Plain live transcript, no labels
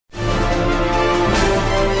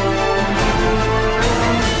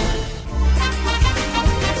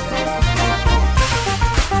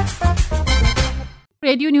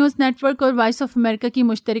Radio news network اور Voice of America کی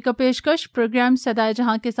مشترکہ پیشکش پروگرام صدائے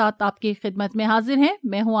جہاں کے ساتھ آپ کی خدمت میں حاضر ہیں.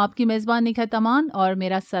 میں ہوں آپ کی میزبان نکہت امان اور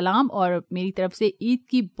میرا سلام اور میری طرف سے عید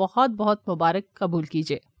کی بہت بہت مبارک قبول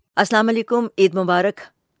کیجیے. السلام علیکم، عید مبارک.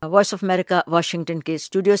 وائس آف امریکہ واشنگٹن کے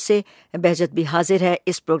اسٹوڈیو سے بہجت بھی حاضر ہے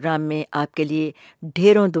اس پروگرام میں آپ کے لیے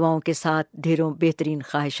ڈھیروں دعاؤں کے ساتھ، ڈھیروں بہترین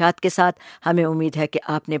خواہشات کے ساتھ. ہمیں امید ہے کہ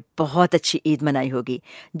آپ نے بہت اچھی عید منائی ہوگی.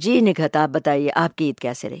 جی نگہت، آپ بتائیے آپ کی عید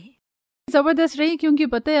کیسے رہی؟ زبردست رہی، کیونکہ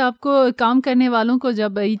پتہ ہے آپ کو کام کرنے والوں کو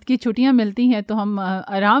جب عید کی چھٹیاں ملتی ہیں تو ہم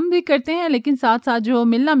آرام بھی کرتے ہیں، لیکن ساتھ ساتھ جو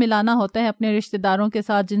ملنا ملانا ہوتا ہے اپنے رشتہ داروں کے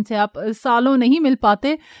ساتھ جن سے آپ سالوں نہیں مل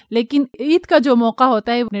پاتے، لیکن عید کا جو موقع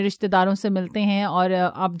ہوتا ہے اپنے رشتہ داروں سے ملتے ہیں اور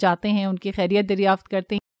آپ جاتے ہیں، ان کی خیریت دریافت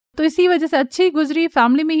کرتے ہیں. تو اسی وجہ سے اچھی گزری،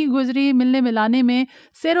 فیملی میں ہی گزری. ملنے ملانے میں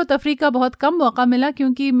سیر و تفریح کا بہت کم موقع ملا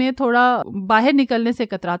کیونکہ میں تھوڑا باہر نکلنے سے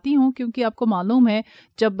کتراتی ہوں، کیونکہ آپ کو معلوم ہے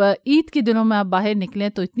جب عید کے دنوں میں آپ باہر نکلیں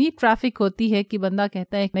تو اتنی ٹریفک ہوتی ہے کہ بندہ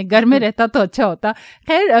کہتا ہے میں گھر میں رہتا تو اچھا ہوتا.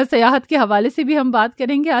 خیر، سیاحت کے حوالے سے بھی ہم بات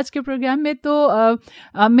کریں گے آج کے پروگرام میں، تو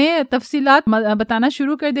میں تفصیلات بتانا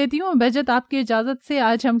شروع کر دیتی ہوں. بہجت، آپ کی اجازت سے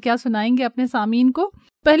آج ہم کیا سنائیں گے اپنے سامعین کو؟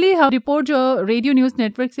 پہلی رپورٹ جو ریڈیو نیوز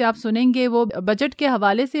نیٹ ورک سے آپ سنیں گے وہ بجٹ کے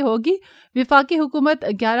حوالے سے ہوگی. وفاقی حکومت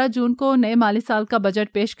 11 جون کو نئے مالی سال کا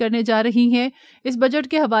بجٹ پیش کرنے جا رہی ہے. اس بجٹ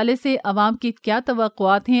کے حوالے سے عوام کی کیا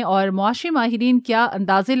توقعات ہیں اور معاشی ماہرین کیا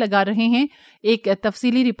اندازے لگا رہے ہیں، ایک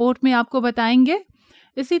تفصیلی رپورٹ میں آپ کو بتائیں گے.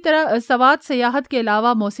 اسی طرح سوات سیاحت کے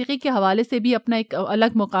علاوہ موسیقی کے حوالے سے بھی اپنا ایک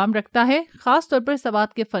الگ مقام رکھتا ہے. خاص طور پر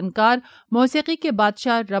سوات کے فنکار موسیقی کے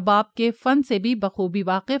بادشاہ رباب کے فن سے بھی بخوبی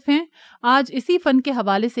واقف ہیں. آج اسی فن کے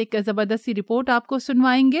حوالے سے ایک زبردست سی رپورٹ آپ کو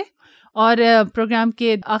سنوائیں گے. اور پروگرام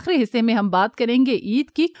کے آخری حصے میں ہم بات کریں گے عید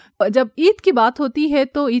کی. جب عید کی بات ہوتی ہے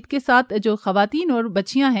تو عید کے ساتھ جو خواتین اور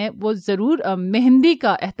بچیاں ہیں وہ ضرور مہندی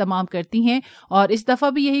کا اہتمام کرتی ہیں، اور اس دفعہ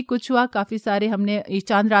بھی یہی کچھ ہوا. کافی سارے ہم نے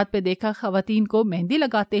چاند رات پہ دیکھا خواتین کو مہندی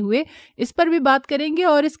لگاتے ہوئے. اس پر بھی بات کریں گے.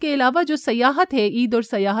 اور اس کے علاوہ جو سیاحت ہے، عید اور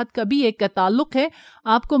سیاحت کا بھی ایک تعلق ہے.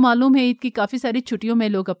 آپ کو معلوم ہے عید کی کافی ساری چھٹیوں میں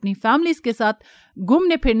لوگ اپنی فیملیز کے ساتھ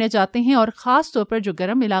گھومنے پھرنے جاتے ہیں، اور خاص طور پر جو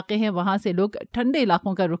گرم علاقے ہیں وہاں سے لوگ ٹھنڈے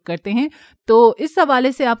علاقوں کا رخ کرتے ہیں. تو اس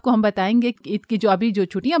حوالے سے آپ کو ہم بتائیں گے کہ عید کی جو ابھی جو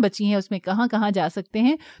چھٹیاں بچی ہیں اس میں کہاں کہاں جا سکتے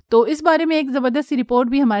ہیں. تو اس بارے میں ایک زبردست سی رپورٹ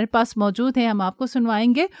بھی ہمارے پاس موجود ہے، ہم آپ کو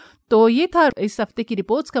سنوائیں گے. تو یہ تھا اس ہفتے کی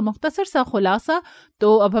رپورٹس کا مختصر سا خلاصہ.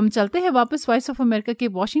 تو اب ہم چلتے ہیں واپس وائس آف امریکہ کے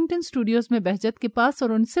واشنگٹن اسٹوڈیوز میں بہجت کے پاس اور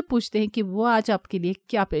ان سے پوچھتے ہیں کہ وہ آج آپ کے لیے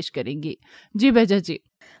کیا پیش کریں گی. جی بہجت جی.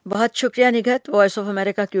 بہت شکریہ نگہت. وائس آف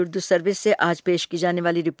امریکہ کی اردو سروس سے آج پیش کی جانے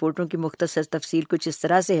والی رپورٹوں کی مختصر تفصیل کچھ اس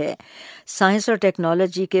طرح سے ہے. سائنس اور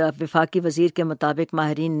ٹیکنالوجی کے وفاقی وزیر کے مطابق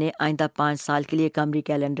ماہرین نے آئندہ 5 سال کے لیے قمری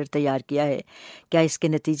کیلنڈر تیار کیا ہے. کیا اس کے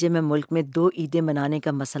نتیجے میں ملک میں 2 عیدیں منانے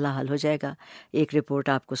کا مسئلہ حل ہو جائے گا؟ ایک رپورٹ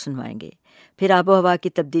آپ کو سنوائیں گے. پھر آب و ہوا کی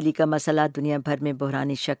تبدیلی کا مسئلہ دنیا بھر میں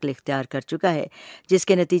بحرانی شکل اختیار کر چکا ہے، جس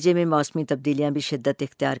کے نتیجے میں موسمی تبدیلیاں بھی شدت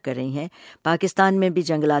اختیار کر رہی ہیں. پاکستان میں بھی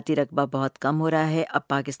جنگلاتی رقبہ بہت کم ہو رہا ہے. اب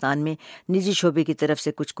پاکستان میں نجی شعبے کی طرف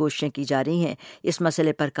سے کچھ کوششیں کی جا رہی ہیں اس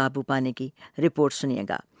مسئلے پر قابو پانے کی. رپورٹ سنیے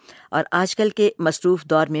گا. اور آج کل کے مصروف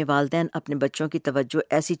دور میں والدین اپنے بچوں کی توجہ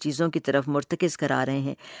ایسی چیزوں کی طرف مرتکز کرا رہے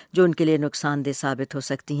ہیں جو ان کے لیے نقصان دہ ثابت ہو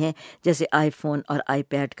سکتی ہیں، جیسے آئی فون اور آئی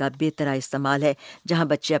پیڈ کا بے طرح استعمال ہے جہاں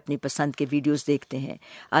بچے اپنی پسند کے ویڈیوز دیکھتے ہیں.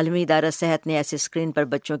 عالمی ادارہ صحت نے ایسے اسکرین پر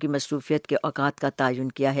بچوں کی مصروفیت کے اوقات کا تعین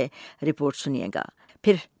کیا ہے. رپورٹ سنیے گا.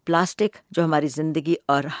 پھر پلاسٹک جو ہماری زندگی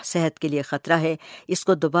اور صحت کے لیے خطرہ ہے، اس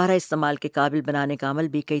کو دوبارہ استعمال کے قابل بنانے کا عمل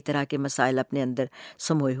بھی کئی طرح کے مسائل اپنے اندر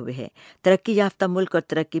سموئے ہوئے ہے. ترقی یافتہ ملک اور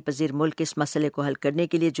ترقی پذیر ملک اس مسئلے کو حل کرنے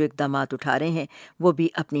کے لیے جو اقدامات اٹھا رہے ہیں وہ بھی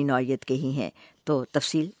اپنی نوعیت کے ہی ہیں. تو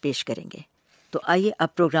تفصیل پیش کریں گے. تو آئیے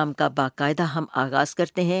اب پروگرام کا باقاعدہ ہم آغاز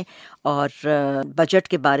کرتے ہیں اور بجٹ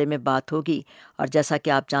کے بارے میں بات ہوگی. اور جیسا کہ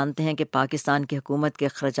آپ جانتے ہیں کہ پاکستان کی حکومت کے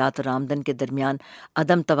اخراجات اور آمدن کے درمیان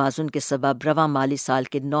عدم توازن کے سبب رواں مالی سال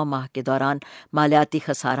کے 9 ماہ کے دوران مالیاتی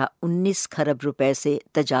خسارہ 19 کھرب روپے سے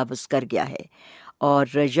تجاوز کر گیا ہے. اور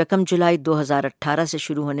 1 جولائی 2018 سے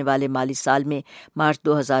شروع ہونے والے مالی سال میں مارچ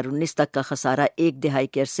 2019 تک کا خسارہ 1 دہائی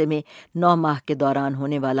کے عرصے میں 9 ماہ کے دوران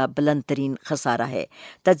ہونے والا بلند ترین خسارہ ہے.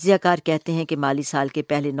 تجزیہ کار کہتے ہیں کہ مالی سال کے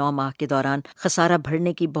پہلے 9 ماہ کے دوران خسارہ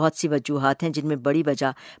بڑھنے کی بہت سی وجوہات ہیں، جن میں بڑی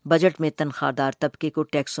وجہ بجٹ میں تنخواہ دار طبقے کو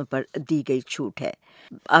ٹیکسوں پر دی گئی چھوٹ ہے.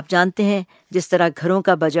 آپ جانتے ہیں جس طرح گھروں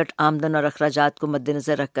کا بجٹ آمدن اور اخراجات کو مد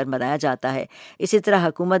نظر رکھ کر بنایا جاتا ہے، اسی طرح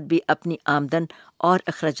حکومت بھی اپنی آمدن اور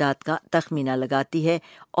اخراجات کا تخمینہ لگاتی ہے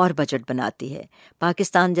اور بجٹ بناتی ہے.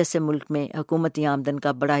 پاکستان جیسے ملک میں حکومتی آمدن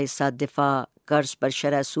کا بڑا حصہ دفاع، قرض پر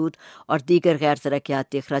شرح سود اور دیگر غیر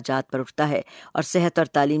ترقیاتی اخراجات پر اٹھتا ہے، اور صحت اور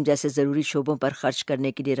تعلیم جیسے ضروری شعبوں پر خرچ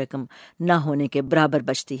کرنے کے لیے رقم نہ ہونے کے برابر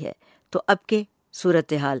بچتی ہے. تو اب کے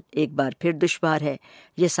صورتحال ایک بار پھر دشوار ہے۔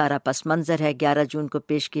 یہ سارا پس منظر ہے 11 جون کو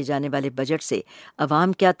پیش کیے جانے والے بجٹ سے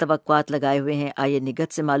عوام کیا توقعات لگائے ہوئے ہیں، آئیے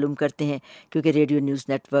نگہت سے معلوم کرتے ہیں، کیونکہ ریڈیو نیوز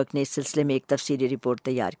نیٹ ورک نے اس سلسلے میں ایک تفصیلی رپورٹ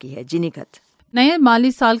تیار کی ہے۔ جی نگہت۔ نئے مالی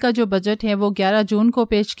سال کا جو بجٹ ہے وہ 11 جون کو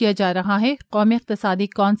پیش کیا جا رہا ہے۔ قومی اقتصادی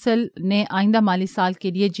کونسل نے آئندہ مالی سال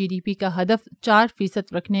کے لیے جی ڈی پی کا ہدف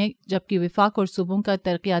 4% رکھنے، جبکہ وفاق اور صوبوں کا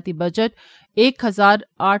ترقیاتی بجٹ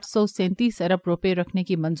 1,837 ارب روپے رکھنے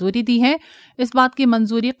کی منظوری دی ہے۔ اس بات کی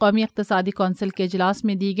منظوری قومی اقتصادی کونسل کے اجلاس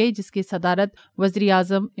میں دی گئی، جس کی صدارت وزیر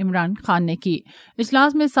اعظم عمران خان نے کی۔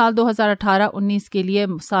 اجلاس میں سال 2018-19 کے لیے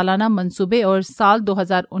سالانہ منصوبے اور سال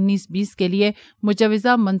 2019-20 کے لیے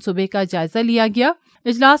مجوزہ منصوبے کا جائزہ لیا گیا۔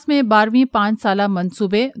 اجلاس میں 12ویں 5 سالہ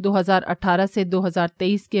منصوبے 2018 سے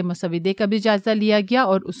 2023 کے مسودے کا بھی جائزہ لیا گیا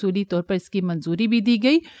اور اصولی طور پر اس کی منظوری بھی دی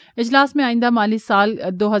گئی۔ اجلاس میں آئندہ مالی سال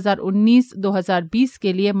 2019-2020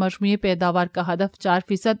 کے لیے مجموعی پیداوار کا ہدف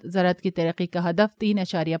 4%، زراعت کی ترقی کا ہدف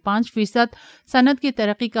 3.5%، صنعت کی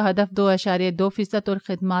ترقی کا ہدف 2.2% اور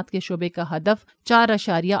خدمات کے شعبے کا ہدف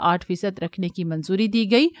 4.8% رکھنے کی منظوری دی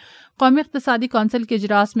گئی۔ قومی اقتصادی کونسل کے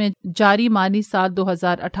اجلاس میں جاری مالی سال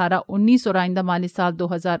 2018-19 اور آئندہ مالی سال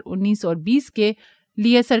 2019 اور 20 کے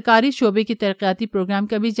لیے سرکاری شعبے کی ترقیاتی پروگرام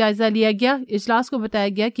کا بھی جائزہ لیا گیا۔ اجلاس کو بتایا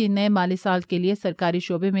گیا کہ نئے مالی سال کے لیے سرکاری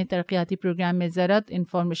شعبے میں ترقیاتی پروگرام میں زراعت،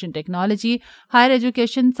 information technology, higher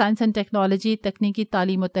education, science and technology, تکنیکی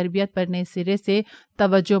تعلیم و تربیت پر نئے سرے سے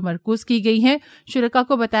توجہ مرکوز کی گئی ہے۔ شرکاء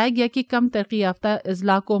کو بتایا گیا کہ کم ترقی یافتہ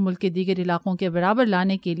اضلاع کو ملک کے دیگر علاقوں کے برابر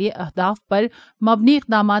لانے کے لیے اہداف پر مبنی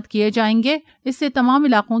اقدامات کیے جائیں گے۔ اس سے تمام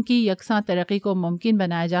علاقوں کی یکساں ترقی کو ممکن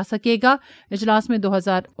بنایا جا سکے گا۔ اجلاس میں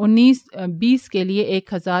 2019-20 کے لیے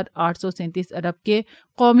 1,837 ارب کے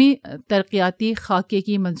قومی ترقیاتی خاکے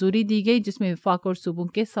کی منظوری دی گئی، جس میں وفاق اور صوبوں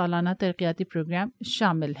کے سالانہ ترقیاتی پروگرام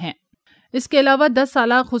شامل ہیں۔ اس کے علاوہ 10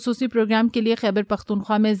 سالہ خصوصی پروگرام کے لیے خیبر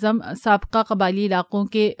پختونخوا میں سابقہ قبائلی علاقوں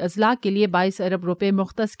کے اضلاع کے لیے 22 ارب روپے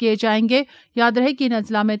مختص کیے جائیں گے۔ یاد رہے کہ ان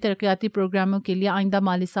اضلاع میں ترقیاتی پروگراموں کے لیے آئندہ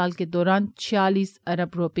مالی سال کے دوران 46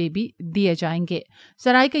 ارب روپے بھی دیے جائیں گے۔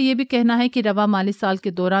 ذرائع کا یہ بھی کہنا ہے کہ رواں مالی سال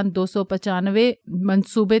کے دوران 295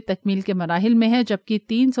 منصوبے تکمیل کے مراحل میں ہیں، جبکہ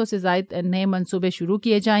 300 سے زائد نئے منصوبے شروع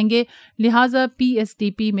کیے جائیں گے، لہٰذا پی ایس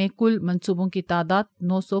ڈی پی میں کل منصوبوں کی تعداد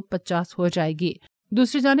 950 ہو جائے گی۔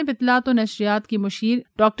 دوسری جانب اطلاعات و نشریات کی مشیر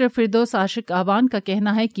ڈاکٹر فردوس عاشق آوان کا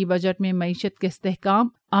کہنا ہے کہ بجٹ میں معیشت کے استحکام،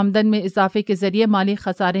 آمدن میں اضافے کے ذریعے مالی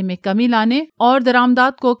خسارے میں کمی لانے اور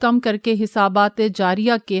درآمدات کو کم کر کے حسابات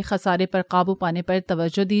جاریہ کے خسارے پر قابو پانے پر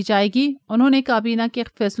توجہ دی جائے گی۔ انہوں نے کابینہ کے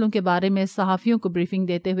فیصلوں کے بارے میں صحافیوں کو بریفنگ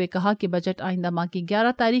دیتے ہوئے کہا کہ بجٹ آئندہ ماہ کی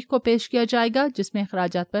 11 تاریخ کو پیش کیا جائے گا، جس میں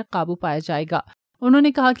اخراجات پر قابو پایا جائے گا۔ انہوں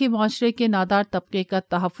نے کہا کہ معاشرے کے نادار طبقے کا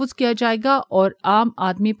تحفظ کیا جائے گا اور عام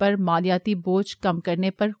آدمی پر مالیاتی بوجھ کم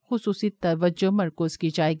کرنے پر خصوصی توجہ مرکوز کی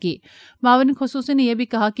جائے گی۔ معاون خصوصی نے یہ بھی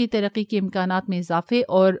کہا کہ ترقی کے امکانات میں اضافے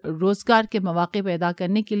اور روزگار کے مواقع پیدا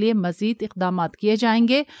کرنے کے لیے مزید اقدامات کیے جائیں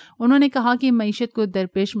گے۔ انہوں نے کہا کہ معیشت کو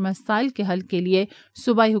درپیش مسائل کے حل کے لیے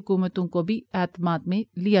صوبائی حکومتوں کو بھی اعتماد میں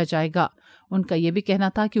لیا جائے گا۔ ان کا یہ بھی کہنا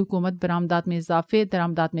تھا کہ حکومت برآمدات میں اضافے،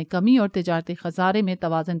 درآمدات میں کمی اور تجارتی خسارے میں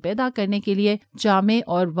توازن پیدا کرنے کے لیے جامع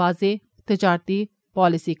اور واضح تجارتی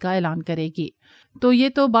پالیسی کا اعلان کرے گی۔ تو یہ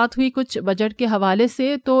تو بات ہوئی کچھ بجٹ کے حوالے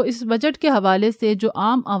سے۔ تو اس بجٹ کے حوالے سے جو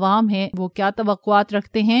عام عوام ہیں وہ کیا توقعات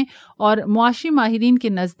رکھتے ہیں اور معاشی ماہرین کے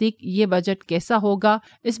نزدیک یہ بجٹ کیسا ہوگا،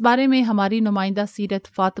 اس بارے میں ہماری نمائندہ سیرت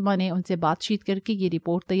فاطمہ نے ان سے بات چیت کر کے یہ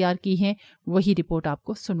رپورٹ تیار کی ہے، وہی رپورٹ آپ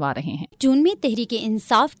کو سنوا رہے ہیں۔ جون میں تحریک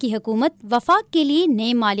انصاف کی حکومت وفاق کے لیے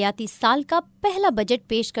نئے مالیاتی سال کا پہلا بجٹ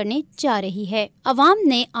پیش کرنے جا رہی ہے۔ عوام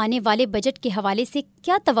نے آنے والے بجٹ کے حوالے سے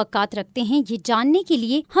کیا توقعات رکھتے ہیں، یہ جاننے کے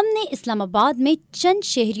لیے ہم نے اسلام آباد میں چند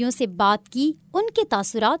شہریوں سے بات کی۔ ان کے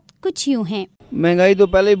تاثرات کچھ یوں ہیں۔ مہنگائی تو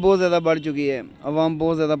پہلے ہی بہت زیادہ بڑھ چکی ہے، عوام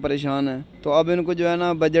بہت زیادہ پریشان ہے، تو اب ان کو جو ہے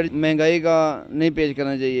نا بجٹ مہنگائی کا نہیں پیش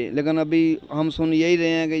کرنا چاہیے، لیکن ابھی ہم سن یہی رہے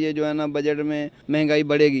ہیں کہ یہ جو ہے نا بجٹ میں مہنگائی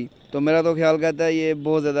بڑھے گی، تو میرا تو خیال کہتا ہے یہ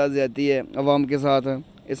بہت زیادہ زیادتی ہے عوام کے ساتھ،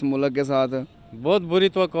 اس ملک کے ساتھ۔ بہت بری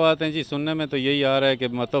توقعات ہیں جی، سننے میں تو یہی آ رہا ہے کہ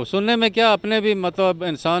مطلب سننے میں کیا، اپنے بھی مطلب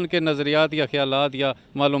انسان کے نظریات یا خیالات یا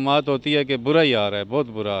معلومات ہوتی ہے کہ برا ہی آ رہا ہے، بہت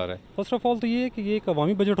برا آ رہا ہے۔ فرسٹ آف آل تو یہ ہے کہ یہ ایک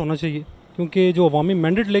عوامی بجٹ ہونا چاہیے، کیونکہ جو عوامی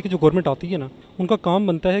مینڈیٹ لے کے جو گورنمنٹ آتی ہے نا، ان کا کام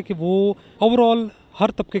بنتا ہے کہ وہ اوور آل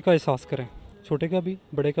ہر طبقے کا احساس کریں، چھوٹے کا بھی،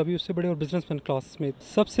 بڑے کا بھی، اس سے بڑے اور بزنس مین کلاس میں۔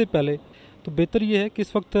 سب سے پہلے تو بہتر یہ ہے کہ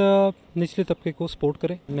اس وقت نچلے طبقے کو سپورٹ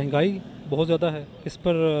کریں۔ مہنگائی بہت زیادہ ہے، اس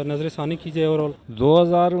پر نظر ثانی کی جائے۔ اور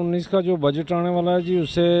 2019 کا جو بجٹ آنے والا ہے جی، اس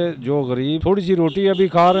سے جو غریب تھوڑی سی روٹی ابھی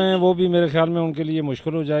کھا رہے ہیں وہ بھی میرے خیال میں ان کے لیے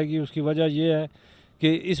مشکل ہو جائے گی۔ اس کی وجہ یہ ہے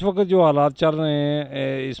کہ اس وقت جو حالات چل رہے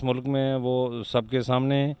ہیں اس ملک میں وہ سب کے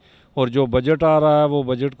سامنے ہیں، اور جو بجٹ آ رہا ہے وہ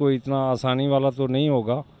بجٹ کوئی اتنا آسانی والا تو نہیں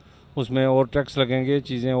ہوگا، اس میں اور ٹیکس لگیں گے,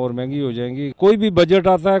 چیزیں اور مہنگی ہو جائیں گی. کوئی بھی بجٹ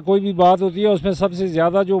آتا ہے, کوئی بھی بات ہوتی ہے, اس میں سب سے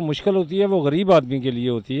زیادہ جو مشکل ہوتی ہے وہ غریب آدمی کے لیے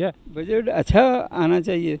ہوتی ہے. بجٹ اچھا آنا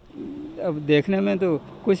چاہیے. اب دیکھنے میں تو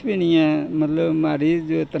کچھ بھی نہیں ہے, مطلب ہماری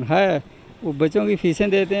جو تنخواہ ہے وہ بچوں کی فیسیں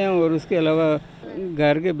دیتے ہیں اور اس کے علاوہ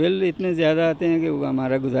گھر کے بل اتنے زیادہ آتے ہیں کہ وہ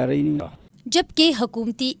ہمارا گزارا ہی نہیں. جبکہ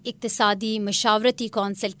حکومتی اقتصادی مشاورتی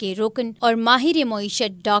کونسل کے رکن اور ماہر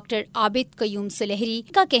معیشت ڈاکٹر عابد قیوم سلیحری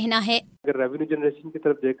کا کہنا ہے اگر ریونیو جنریشن کی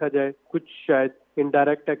طرف دیکھا جائے, کچھ شاید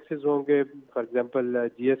انڈائریکٹ ٹیکسز ہوں گے, for example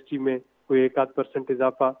G S T میں کوئی 1-8%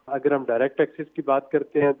 اضافہ. اگر ہم ڈائریکٹ ٹیکسز کی بات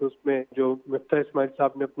کرتے ہیں تو اس میں جو مفتاح اسماعیل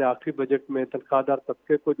صاحب نے اپنے آخری بجٹ میں تنخواہ دار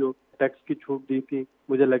طبقے کو جو ٹیکس کی چھوٹ دی تھی,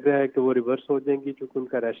 مجھے لگ رہا ہے کہ وہ ریورس ہو جائیں گی کیونکہ ان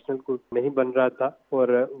کا ریشنل کو نہیں بن رہا تھا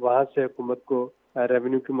اور وہاں سے حکومت کو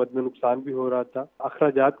ریونیو کی مد میں نقصان بھی ہو رہا تھا.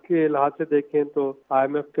 اخراجات کے لحاظ سے دیکھیں تو آئی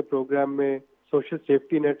ایم ایف کے پروگرام میں سوشل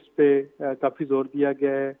سیفٹی نیٹس پہ کافی زور دیا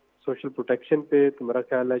گیا ہے, سوشل پروٹیکشن پہ. تو میرا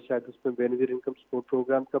خیال ہے شاید اس میں Benazir income support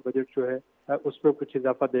program کا بجٹ جو ہے اس میں کچھ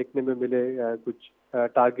اضافہ دیکھنے میں ملے, کچھ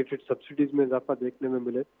ٹارگیٹڈ سبسڈیز میں اضافہ دیکھنے میں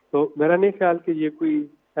ملے. تو میرا نہیں خیال کہ یہ کوئی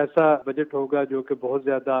ایسا بجٹ ہوگا جو کہ بہت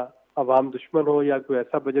زیادہ عوام دشمن ہو, یا کوئی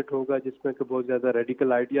ایسا بجٹ ہوگا جس میں کہ بہت زیادہ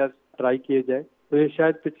ریڈیکل آئیڈیاز ٹرائی کیے جائیں. تو یہ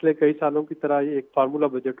شاید پچھلے کئی سالوں کی طرح ایک فارمولا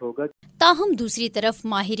بجٹ ہوگا. تاہم دوسری طرف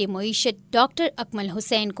ماہر معیشت ڈاکٹر اکمل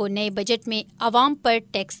حسین کو نئے بجٹ میں عوام پر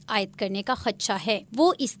ٹیکس عائد کرنے کا خدشہ ہے.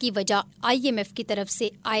 وہ اس کی وجہ آئی ایم ایف کی طرف سے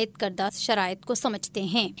عائد کردہ شرائط کو سمجھتے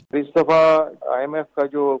ہیں. اس دفعہ آئی ایم ایف کا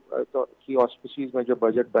جو کی آسپیسیز میں جو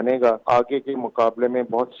بجٹ بنے گا آگے کے مقابلے میں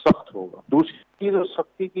بہت سخت ہوگا. دوسری چیز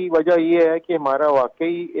سختی کی وجہ یہ ہے کہ ہمارا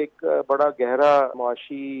واقعی ایک بڑا گہرا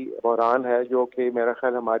معاشی بحران ہے جو کہ میرا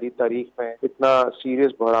خیال ہماری تاریخ میں اتنا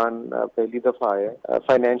سیریس بحران پہلی دفعہ آیا ہے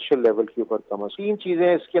فائنینشیل لیول کے اوپر. کم از کم 3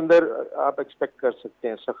 چیزیں اس کے اندر آپ ایکسپیکٹ کر سکتے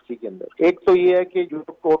ہیں سختی کے اندر. ایک تو یہ ہے کہ جو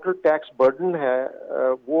ٹوٹل ٹیکس برڈن ہے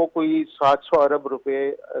وہ کوئی 700 ارب روپے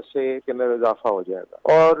سے کے اندر اضافہ ہو جائے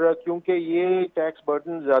گا, اور کیونکہ یہ ٹیکس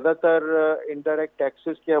برڈن زیادہ تر انڈائریکٹ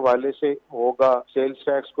ٹیکسز کے حوالے سے ہوگا, سیلز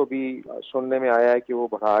ٹیکس کو بھی سننے میں آیا ہے کہ وہ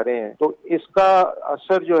بڑھا رہے ہیں, تو اس کا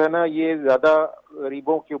اثر جو ہے نا یہ زیادہ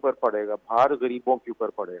غریبوں کے اوپر پڑے گا, بھار غریبوں کے اوپر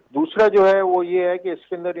پڑے گا. دوسرا جو ہے وہ یہ ہے کہ اس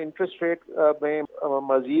کے اندر انٹرسٹ ریٹ میں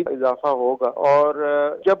مزید اضافہ ہوگا, اور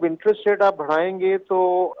جب انٹرسٹ ریٹ آپ بڑھائیں گے تو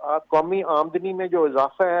آپ قومی آمدنی میں جو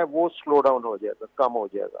اضافہ ہے وہ سلو ڈاؤن ہو جائے گا, کم ہو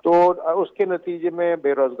جائے گا. تو اس کے نتیجے میں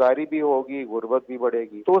بے روزگاری بھی ہوگی, غربت بھی بڑھے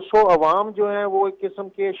گی. تو عوام جو ہیں وہ ایک قسم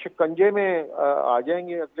کے شکنجے میں آ جائیں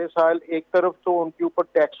گے اگلے سال. ایک طرف تو ان کے اوپر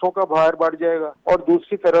ٹیکسوں کا بھار بڑھ جائے گا اور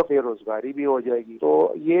دوسری طرف بے روزگاری بھی ہو جائے گی.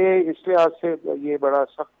 تو یہ اس لحاظ سے یہ بڑا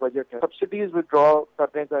سخت بجٹ ہے. سبسڈیز وڈرا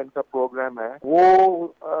کرنے کا ان کا پروگرام ہے, وہ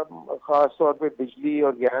خاص طور پہ بجلی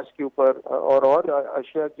اور گیس کے اوپر اور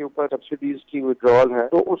اشیاء کے اوپر سبسڈیز کی وڈرال ہے.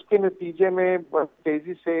 تو اس کے نتیجے میں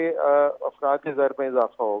تیزی سے افراد کے زر میں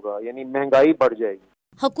اضافہ ہوگا, یعنی مہنگائی بڑھ جائے گی.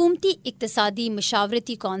 حکومتی اقتصادی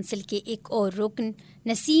مشاورتی کونسل کے ایک اور رکن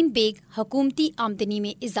نسیم بیگ حکومتی آمدنی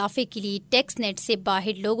میں اضافے کے لیے ٹیکس نیٹ سے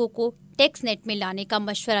باہر لوگوں کو ٹیکس نیٹ میں لانے کا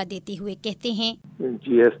مشورہ دیتے ہوئے کہتے ہیں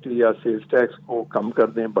جی ایس ٹی یا سیلز ٹیکس کو کم کر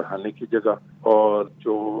دیں بڑھانے کی جگہ, اور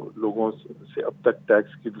جو لوگوں سے اب تک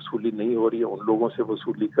ٹیکس کی وصولی نہیں ہو رہی ہے ان لوگوں سے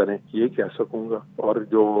وصولی کریں, یہ کہہ سکوں گا. اور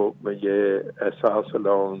جو یہ احساس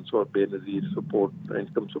الاؤنس اور Benazir support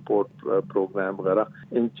income support program وغیرہ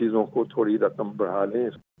ان چیزوں کو تھوڑی رقم بڑھا لیں.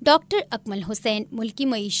 ڈاکٹر اکمل حسین ملکی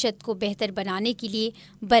معیشت کو بہتر بنانے کے لیے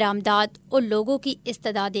برآمدات اور لوگوں کی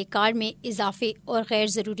استعداد کار میں اضافے اور غیر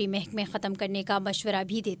ضروری محکمے ختم کرنے کا مشورہ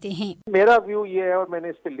بھی دیتے ہیں. میرا ویو یہ ہے, اور میں نے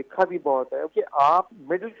اس پہ لکھا بھی بہت ہے, کہ آپ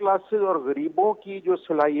مڈل کلاسز اور غریبوں کی جو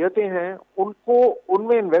صلاحیتیں ہیں ان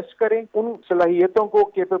میں انویسٹ کریں, ان صلاحیتوں کو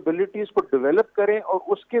کیپیبلٹیز کو ڈیولپ کریں اور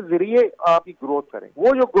اس کے ذریعے آپ کی گروتھ کریں.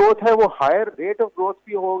 وہ جو گروتھ ہے وہ ہائر ریٹ آف گروتھ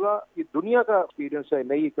بھی ہوگا. یہ دنیا کا ایکسپیرینس ہے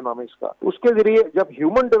نئی اکنامکس کا. اس کے ذریعے جب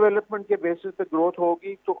ہیومن ڈیولپمنٹ کے بیسس پہ گروتھ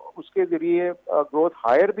ہوگی تو اس کے ذریعے گروتھ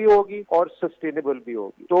ہائر بھی ہوگی اور سسٹینیبل بھی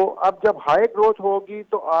ہوگی. تو اب جب ہائی گروتھ ہوگی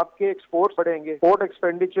تو آپ کے ایکسپورٹ بڑھیں گے. ایکسپورٹ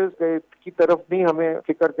ایکسپینڈیچرز کی طرف نہیں ہمیں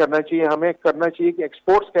فکر کرنا چاہیے, ہمیں کرنا چاہیے کہ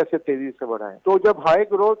ایکسپورٹس کیسے تیزی سے بڑھائیں. تو جب ہائی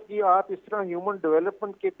گروتھ کی آپ اس طرح ہیومن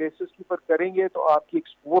ڈیولپمنٹ کے بیسس کے اوپر کریں گے تو آپ کی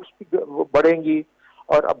ایکسپورٹس بھی بڑھیں گی,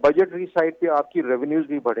 اور اب بجٹری سائڈ پہ آپ کی ریونیوز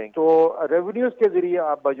بھی بڑھیں گی. تو ریونیوز کے ذریعے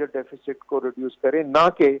آپ بجٹ ڈیفیسٹ کو ریڈیوس کریں, نہ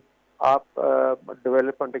کہ آپ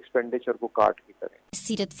ڈیولپمنٹ ایکسپینڈیچر کو کاٹ کے کریں.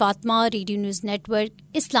 Seerat Fatima, radio news network,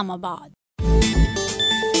 اسلام آباد.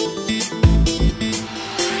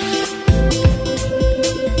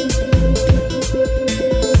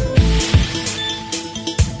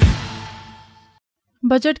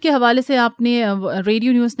 بجٹ کے حوالے سے آپ نے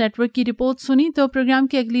ریڈیو نیوز نیٹ ورک کی رپورٹ سنی, تو پروگرام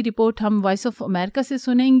کی اگلی رپورٹ ہم وائس آف امریکہ سے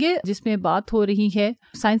سنیں گے, جس میں بات ہو رہی ہے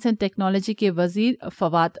سائنس اینڈ ٹیکنالوجی کے وزیر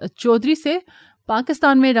فواد چودھری سے.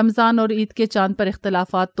 پاکستان میں رمضان اور عید کے چاند پر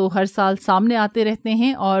اختلافات تو ہر سال سامنے آتے رہتے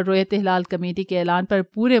ہیں اور رویت ہلال کمیٹی کے اعلان پر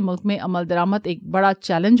پورے ملک میں عمل درآمد ایک بڑا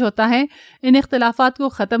چیلنج ہوتا ہے۔ ان اختلافات کو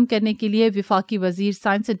ختم کرنے کے لیے وفاقی وزیر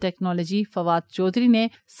science and technology Fawad Chaudhry نے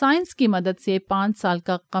سائنس کی مدد سے 5 سال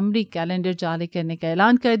کا قمری کیلنڈر جاری کرنے کا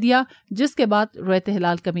اعلان کر دیا، جس کے بعد رویت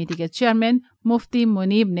ہلال کمیٹی کے چیئرمین مفتی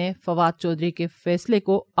منیب نے فواد چودھری کے فیصلے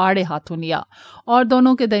کو آڑے ہاتھوں لیا اور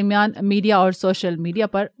دونوں کے درمیان میڈیا اور سوشل میڈیا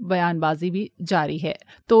پر بیان بازی بھی جاری ہے۔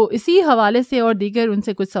 تو اسی حوالے سے اور دیگر ان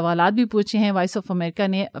سے کچھ سوالات بھی پوچھے ہیں۔ وائس آف امریکہ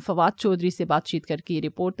نے فواد چودھری سے بات چیت کر کے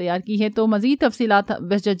رپورٹ تیار کی ہے، تو مزید تفصیلات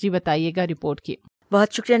بہجت جی بتائیے گا رپورٹ کی۔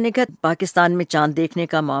 بہت شکریہ نگہت۔ پاکستان میں چاند دیکھنے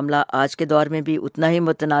کا معاملہ آج کے دور میں بھی اتنا ہی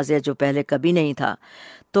متنازع جو پہلے کبھی نہیں تھا،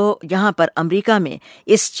 تو یہاں پر امریکہ میں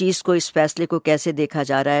اس چیز کو، اس فیصلے کو کیسے دیکھا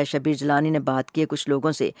جا رہا ہے؟ شبیر جیلانی نے بات کی ہے کچھ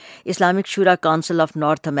لوگوں سے۔ Islamic Shura council of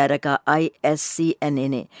North America ISCNA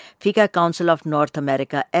نے فقہ council of North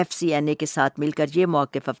America FCNA کے ساتھ مل کر یہ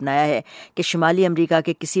موقف اپنایا ہے کہ شمالی امریکہ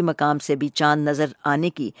کے کسی مقام سے بھی چاند نظر آنے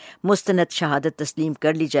کی مستند شہادت تسلیم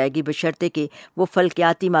کر لی جائے گی، بشرطے کہ وہ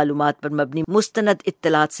فلکیاتی معلومات پر مبنی مستند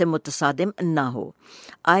اطلاعات سے متصادم نہ ہو۔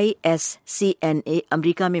 ISCNA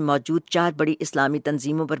امریکہ میں موجود 4 بڑی اسلامی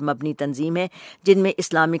تنظیموں پر مبنی تنظیم ہے، جن میں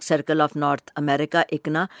Islamic circle of North America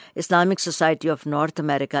ICNA, Islamic society of North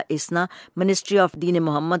America ISNA, ministry of دین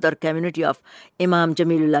محمد اور کمیونٹی آف امام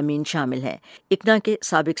جمیل الامین شامل ہیں۔ اکنا کے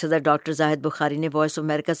سابق صدر ڈاکٹر زاہد بخاری نے وائس آف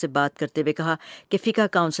امریکہ سے بات کرتے ہوئے کہا کہ فقہ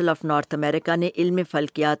کونسل آف نارتھ امریکہ نے علم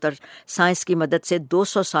فلکیات اور سائنس کی مدد سے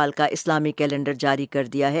 200 سال کا اسلامی کیلنڈر جاری کر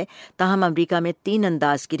دیا ہے۔ تاہم امریکہ میں 3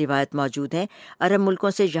 انداز کی روایت موجود ہیں۔ عرب ملکوں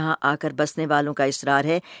سے یہاں آ کر بسنے والوں کا اصرار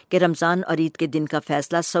ہے کہ رمضان اور عید کے دن کا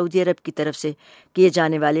فیصلہ سعودی عرب کی طرف سے کیے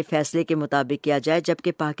جانے والے فیصلے کے مطابق کیا جائے،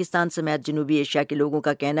 جبکہ پاکستان سمیت جنوبی ایشیا کے لوگوں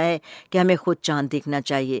کا کہنا ہے کہ ہمیں خود چاند دیکھنا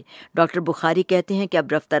چاہیے۔ ڈاکٹر بخاری کہتے ہیں کہ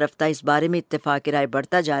اب رفتہ رفتہ اس بارے میں اتفاق رائے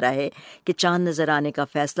بڑھتا جا رہا ہے کہ چاند نظر آنے کا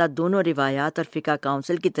فیصلہ دونوں روایات اور فقہ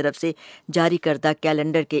کونسل کی طرف سے جاری کردہ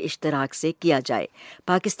کیلنڈر کے اشتراک سے کیا جائے۔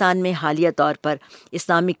 پاکستان میں حالیہ طور پر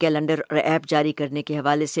اسلامک کیلنڈر اور ایپ جاری کرنے کے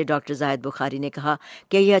حوالے سے ڈاکٹر زاہد بخاری نے کہا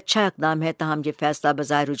کہ یہ اچھا اقدام ہے، تاہم یہ فیصلہ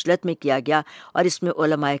بظاہر عجلت میں کیا گیا اور اس میں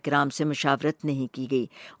علماء کرام سے مشاورت نہیں کی گئی۔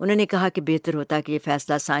 انہوں نے کہا کہ بہتر ہوتا کہ یہ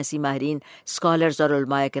فیصلہ سائنسی ماہرین، اسکالرز اور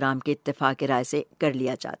علماء کرام کے اتفاق رائے سے کر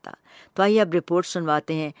لیا جاتا۔ تو آئیے اب رپورٹ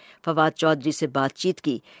سنواتے ہیں۔ فواد چودھری سے بات چیت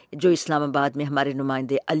کی جو اسلام آباد میں ہمارے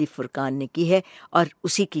نمائندے علی فرقان نے کی ہے، اور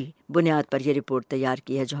اسی کی بنیاد پر یہ رپورٹ تیار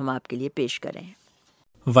کی ہے جو ہم آپ کے لیے پیش کریں۔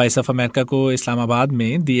 وائس آف امریکہ کو اسلام آباد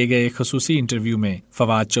میں دیے گئے خصوصی انٹرویو میں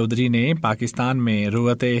فواد چودھری نے پاکستان میں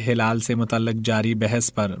رویت ہلال سے متعلق جاری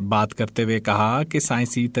بحث پر بات کرتے ہوئے کہا کہ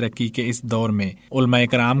سائنسی ترقی کے اس دور میں علماء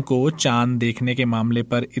کرام کو چاند دیکھنے کے معاملے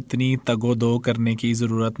پر اتنی تگ و دو کرنے کی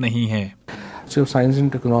ضرورت نہیں ہے۔ صرف سائنس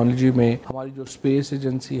اینڈ ٹیکنالوجی میں ہماری جو اسپیس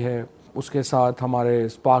ایجنسی ہے، اس کے ساتھ ہمارے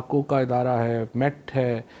اسپارکو کا ادارہ ہے، میٹ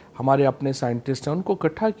ہے، ہمارے اپنے سائنٹسٹ ہیں، ان کو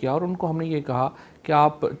اکٹھا کیا اور ان کو ہم نے یہ کہا کہ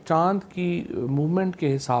آپ چاند کی موومنٹ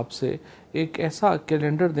کے حساب سے ایک ایسا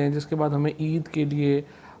کیلنڈر دیں جس کے بعد ہمیں عید کے لیے،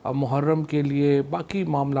 محرم کے لیے، باقی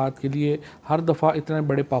معاملات کے لیے ہر دفعہ اتنے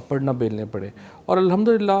بڑے پاپڑ نہ بیلنے پڑے۔ اور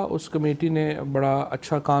الحمدللہ اس کمیٹی نے بڑا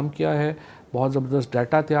اچھا کام کیا ہے، بہت زبردست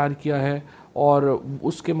ڈیٹا تیار کیا ہے، اور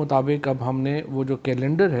اس کے مطابق اب ہم نے وہ جو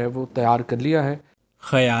کیلنڈر ہے وہ تیار کر لیا ہے۔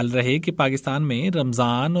 خیال رہے کہ پاکستان میں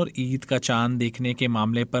رمضان اور عید کا چاند دیکھنے کے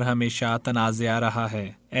معاملے پر ہمیشہ تنازع رہا ہے۔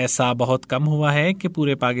 ایسا بہت کم ہوا ہے کہ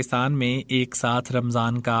پورے پاکستان میں ایک ساتھ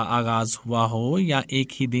رمضان کا آغاز ہوا ہو یا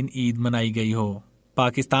ایک ہی دن عید منائی گئی ہو۔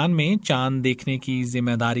 پاکستان میں چاند دیکھنے کی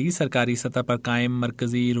ذمہ داری سرکاری سطح پر قائم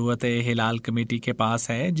مرکزی رویت ہلال کمیٹی کے پاس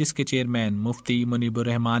ہے، جس کے چیئرمین مفتی منیب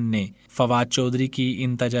الرحمان نے فواد چودھری کی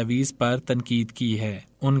ان تجاویز پر تنقید کی ہے۔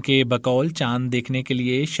 ان کے بقول چاند دیکھنے کے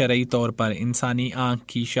لیے شرعی طور پر انسانی آنکھ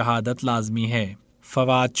کی شہادت لازمی ہے۔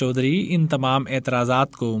 فواد چودھری ان تمام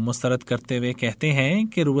اعتراضات کو مسترد کرتے ہوئے کہتے ہیں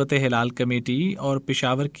کہ رویت ہلال کمیٹی اور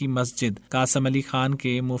پشاور کی مسجد قاسم علی خان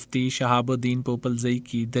کے مفتی شہاب الدین پوپلزئی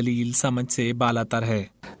کی دلیل سمجھ سے بالاتر ہے۔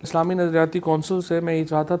 اسلامی نظریاتی کونسل سے میں یہ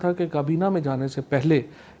چاہتا تھا کہ کابینہ میں جانے سے پہلے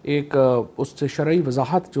ایک اس سے شرعی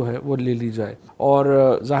وضاحت جو ہے وہ لے لی جائے،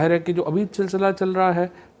 اور ظاہر ہے کہ جو ابھی سلسلہ چل رہا ہے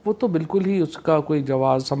وہ تو بالکل ہی اس کا کوئی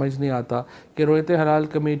جواز سمجھ نہیں آتا کہ رویت ہلال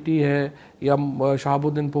کمیٹی ہے یا شہاب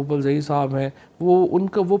الدین پوپلزئی صاحب ہیں، وہ ان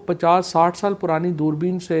کا وہ 50-60 سال پرانی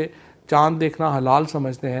دوربین سے چاند دیکھنا حلال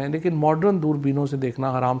سمجھتے ہیں، لیکن ماڈرن دوربینوں سے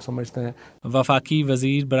دیکھنا حرام سمجھتے ہیں۔ وفاقی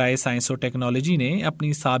وزیر برائے سائنس و ٹیکنالوجی نے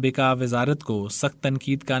اپنی سابقہ وزارت کو سخت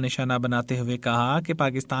تنقید کا نشانہ بناتے ہوئے کہا کہ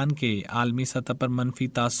پاکستان کے عالمی سطح پر منفی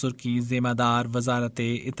تاثر کی ذمہ دار وزارت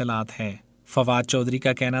اطلاعات ہے۔ فواد چودھری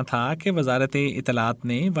کا کہنا تھا کہ وزارت اطلاعات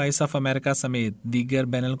نے وائس آف امریکہ سمیت دیگر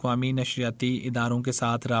بین الاقوامی نشریاتی اداروں کے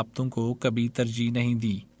ساتھ رابطوں کو کبھی ترجیح نہیں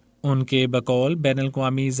دی۔ ان کے بقول بین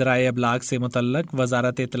الاقوامی ذرائع ابلاغ سے متعلق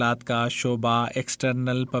وزارت اطلاعات کا شعبہ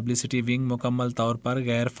ایکسٹرنل پبلسٹی ونگ مکمل طور پر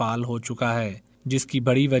غیر فعال ہو چکا ہے، جس کی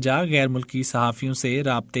بڑی وجہ غیر ملکی صحافیوں سے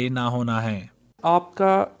رابطے نہ ہونا ہے۔ آپ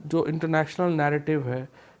کا جو انٹرنیشنل نیریٹو ہے،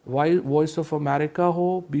 وائس آف امریکہ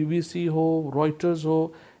ہو، بی بی سی ہو، رائٹرز ہو،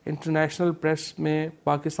 انٹرنیشنل پریس میں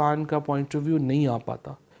پاکستان کا پوائنٹ آف ویو نہیں آ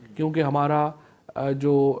پاتا، کیونکہ ہمارا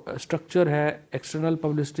جو اسٹرکچر ہے ایکسٹرنل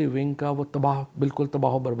پبلسٹی ونگ کا وہ بالکل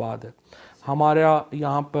تباہ و برباد ہے۔ ہمارا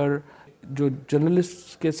یہاں پر جو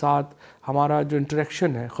جرنلسٹ کے ساتھ ہمارا جو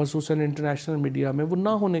انٹریکشن ہے خصوصاً انٹرنیشنل میڈیا میں وہ نہ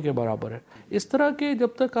ہونے کے برابر ہے۔ اس طرح کے جب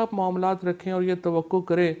تک آپ معاملات رکھیں اور یہ توقع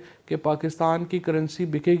کریں کہ پاکستان کی کرنسی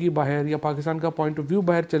بکے گی باہر یا پاکستان کا پوائنٹ آف ویو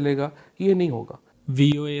باہر چلے گا، یہ نہیں ہوگا۔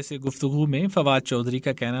 وی او اے سے گفتگو میں فواد چودھری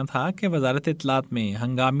کا کہنا تھا کہ وزارت اطلاعات میں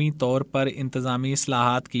ہنگامی طور پر انتظامی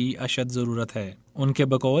اصلاحات کی اشد ضرورت ہے۔ ان کے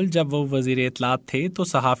بقول جب وہ وزیر اطلاعات تھے تو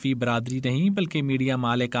صحافی برادری نہیں بلکہ میڈیا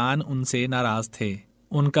مالکان ان سے ناراض تھے۔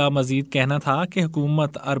 ان کا مزید کہنا تھا کہ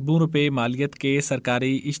حکومت اربوں روپے مالیت کے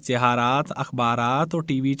سرکاری اشتہارات، اخبارات اور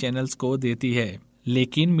ٹی وی چینلز کو دیتی ہے،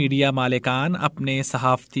 لیکن میڈیا مالکان اپنے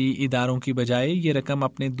صحافتی اداروں کی بجائے یہ رقم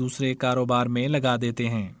اپنے دوسرے کاروبار میں لگا دیتے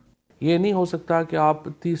ہیں۔ یہ نہیں ہو سکتا کہ آپ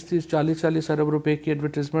 30-40 ارب روپے کی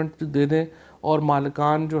ایڈورٹیزمنٹ دے دیں اور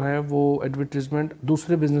مالکان جو ہے وہ ایڈورٹیزمنٹ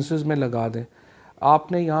دوسرے بزنسز میں لگا دیں۔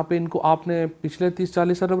 آپ نے یہاں پہ ان کو آپ نے پچھلے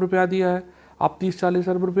 30-40 ارب روپیہ دیا ہے، آپ 30-40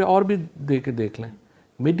 ارب روپیہ اور بھی دے کے دیکھ لیں،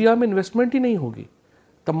 میڈیا میں انویسٹمنٹ ہی نہیں ہوگی۔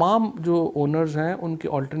 تمام جو اونرز ہیں ان کے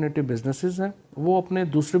آلٹرنیٹیو بزنسز ہیں، وہ اپنے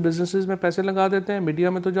دوسرے بزنسز میں پیسے لگا دیتے ہیں، میڈیا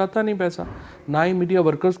میں تو جاتا نہیں پیسہ، نہ ہی میڈیا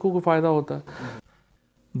ورکرز کو کوئی فائدہ ہوتا ہے۔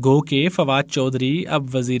 گو کہ فواد چودھری اب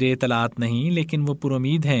وزیر اطلاعات نہیں، لیکن وہ پر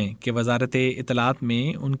امید ہیں کہ وزارت اطلاعات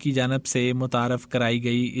میں ان کی جانب سے متعارف کرائی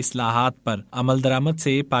گئی اصلاحات پر عمل درآمد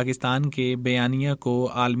سے پاکستان کے بیانیہ کو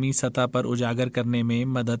عالمی سطح پر اجاگر کرنے میں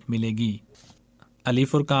مدد ملے گی۔ علی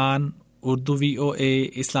فرقان، اردو وی او اے،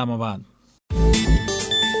 اسلام آباد۔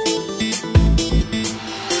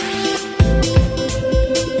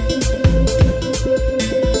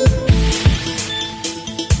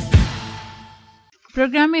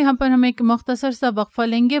 پروگرام میں یہاں پر ہم ایک مختصر سا وقفہ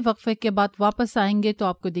لیں گے، وقفے کے بعد واپس آئیں گے تو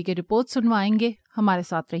آپ کو دیگر رپورٹ سنوائیں گے، ہمارے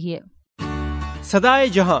ساتھ رہیے۔ صدائے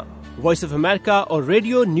جہاں وائس آف امریکہ اور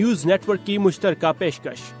ریڈیو نیوز نیٹ ورک کی مشترکہ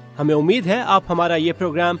پیشکش۔ ہمیں امید ہے آپ ہمارا یہ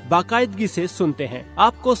پروگرام باقاعدگی سے سنتے ہیں۔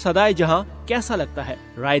 آپ کو صدائے جہاں کیسا لگتا ہے؟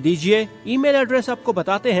 رائے دیجیے۔ ای میل ایڈریس آپ کو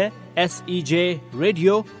بتاتے ہیں،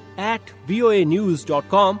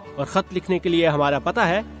 sejradio@voanews.com، اور خط لکھنے کے لیے ہمارا پتہ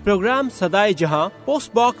ہے پروگرام صدائے جہاں،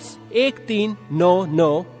 پوسٹ باکس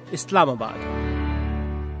 1399، اسلام آباد۔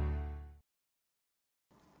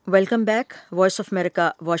 Welcome back. Voice of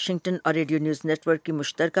America Washington اور ریڈیو نیوز نیٹ ورک کی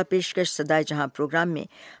مشترکہ پیشکش صدائے جہاں پروگرام میں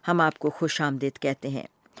ہم آپ کو خوش آمدید کہتے ہیں۔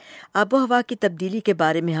 آب و ہوا کی تبدیلی کے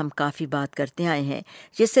بارے میں ہم کافی بات کرتے آئے ہیں۔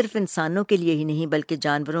 یہ صرف انسانوں کے لیے ہی نہیں بلکہ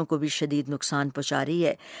جانوروں کو بھی شدید نقصان پہنچا رہی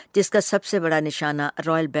ہے، جس کا سب سے بڑا نشانہ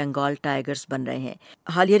رائل بنگال ٹائیگرز بن رہے ہیں۔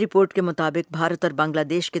 حالیہ رپورٹ کے مطابق بھارت اور بنگلہ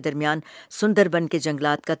دیش کے درمیان سندربن کے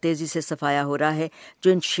جنگلات کا تیزی سے صفایا ہو رہا ہے،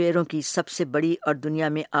 جو ان شیروں کی سب سے بڑی اور دنیا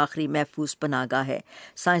میں آخری محفوظ پناہ گاہ ہے۔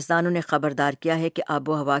 سائنسدانوں نے خبردار کیا ہے کہ آب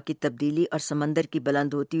و ہوا کی تبدیلی اور سمندر کی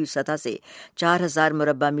بلند ہوتی ہوئی سطح سے 4000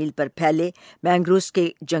 مربع میل پر پھیلے مینگرووز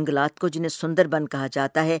کے جنگلات کو، جنہیں سندربن کہا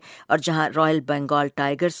جاتا ہے اور جہاں رائل بنگال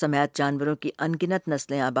ٹائیگر سمیت جانوروں کی ان گنت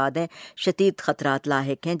نسلیں آباد ہیں، شدید خطرات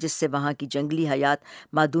لاحق ہیں، جس سے وہاں کی جنگلی حیات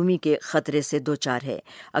معدومی کے خطرے سے دوچار ہے۔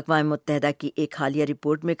 اقوام متحدہ کی ایک حالیہ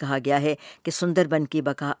رپورٹ میں کہا گیا ہے کہ سندربن کی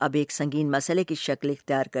بقا اب ایک سنگین مسئلے کی شکل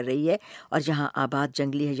اختیار کر رہی ہے اور جہاں آباد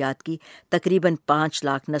جنگلی حیات کی تقریباً 5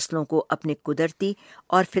 لاکھ نسلوں کو اپنے قدرتی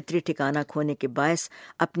اور فطری ٹھکانہ کھونے کے باعث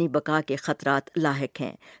اپنی بقا کے خطرات لاحق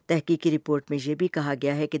ہیں۔ تحقیقی رپورٹ میں یہ بھی کہا گیا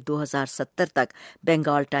ہے کہ 2070 تک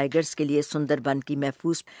بنگال ٹائیگرز کے لیے سندربن کی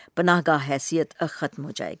محفوظ پناہ گاہ حیثیت ختم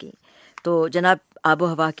ہو جائے گی۔ تو جناب، آب و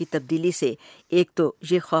ہوا کی تبدیلی سے ایک تو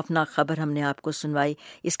یہ خوفناک خبر ہم نے آپ کو سنوائی،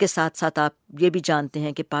 اس کے ساتھ ساتھ آپ یہ بھی جانتے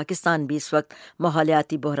ہیں کہ پاکستان بھی اس وقت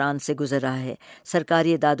ماحولیاتی بحران سے گزر رہا ہے۔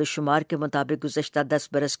 سرکاری اعداد و شمار کے مطابق گزشتہ 10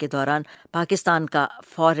 برس کے دوران پاکستان کا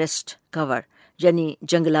فارسٹ کور یعنی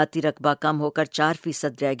جنگلاتی رقبہ کم ہو کر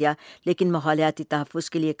 4% رہ گیا، لیکن ماحولیاتی تحفظ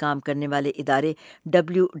کے لیے کام کرنے والے ادارے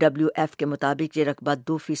WWF کے مطابق یہ رقبہ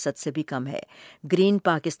 2% سے بھی کم ہے۔ گرین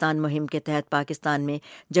پاکستان مہم کے تحت پاکستان میں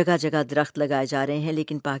جگہ جگہ درخت لگائے جا رہے ہیں،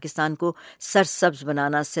 لیکن پاکستان کو سرسبز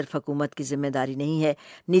بنانا صرف حکومت کی ذمہ داری نہیں ہے،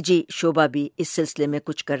 نجی شعبہ بھی اس سلسلے میں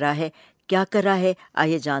کچھ کر رہا ہے۔ کیا کر رہا ہے؟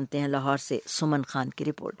 آئیے جانتے ہیں لاہور سے سمن خان کی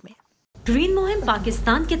رپورٹ میں۔ گرین مہم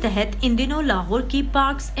پاکستان کے تحت ان دنوں لاہور کی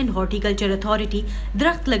پارکس اینڈ ہارٹیکلچر اتھارٹی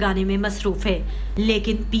درخت لگانے میں مصروف ہے،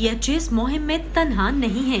 لیکن پی ایچ اس مہم میں تنہا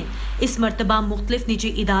نہیں ہیں۔ اس مرتبہ مختلف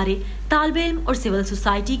نجی ادارے، طالب علم اور سول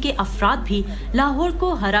سوسائٹی کے افراد بھی لاہور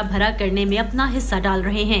کو ہرا بھرا کرنے میں اپنا حصہ ڈال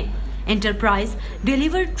رہے ہیں۔ انٹرپرائز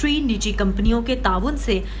ڈیلیور ٹری نجی کمپنیوں کے تعاون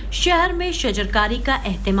سے شہر میں شجرکاری کا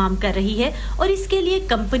اہتمام کر رہی ہے، اور اس کے لیے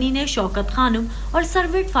کمپنی نے شوکت خانم اور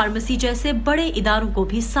سروٹ فارمیسی جیسے بڑے اداروں کو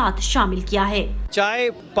بھی ساتھ شامل کیا ہے۔ چاہے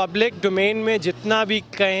پبلک ڈومین میں جتنا بھی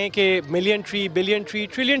کہیں کہ million tree, billion tree,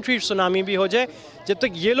 trillion tree tsunami بھی ہو جائے، جب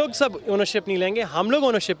تک یہ لوگ سب اونرشپ نہیں لیں گے، ہم لوگ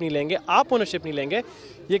اونرشپ نہیں لیں گے، آپ اونرشپ نہیں لیں گے،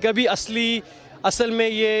 یہ کبھی اصل میں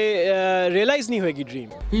یہ ریئلائز نہیں ہوئے گی ڈریم۔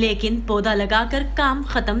 لیکن پودا لگا کر کام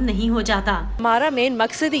ختم نہیں ہو جاتا۔ ہمارا مین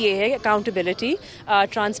مقصد یہ ہے accountability,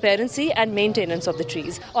 transparency and maintenance of the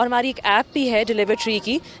trees, اور ہماری ایک ایپ بھی ہے ڈیلیور ٹری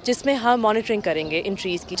کی، جس میں ہم مانیٹرنگ کریں گے ان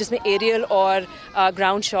ٹریز کی، جس میں ایریل اور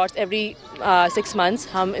گراؤنڈ شاٹس ایوری 6 months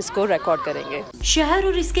ہم اس کو ریکارڈ کریں گے۔ شہر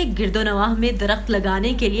اور اس کے گرد و نواح میں درخت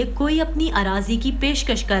لگانے کے لیے کوئی اپنی اراضی کی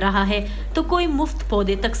پیشکش کر رہا ہے تو کوئی مفت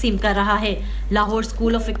پودے تقسیم کر رہا ہے۔ لاہور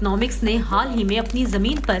اسکول آف اکنامکس نے حال ہی میں اپنی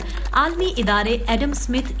زمین پر عالمی ادارے ایڈم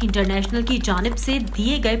اسمتھ انٹرنیشنل کی جانب سے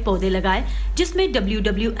دیے گئے پودے لگائے، جس میں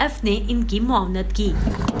WWF نے ان کی معاونت کی۔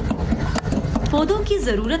 پودوں کی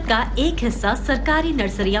ضرورت کا ایک حصہ سرکاری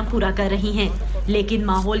نرسریاں پورا کر رہی ہیں، لیکن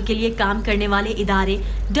ماحول کے لیے کام کرنے والے ادارے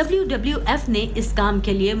WWF نے اس کام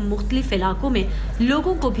کے لیے مختلف علاقوں میں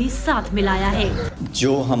لوگوں کو بھی ساتھ ملایا ہے۔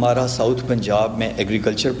 جو ہمارا ساؤتھ پنجاب میں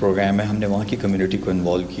ایگریکلچر پروگرام ہے، ہم نے وہاں کی کمیونٹی کو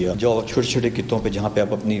انوالو کیا، جو چھوٹے چھوٹے خطوں پہ جہاں پہ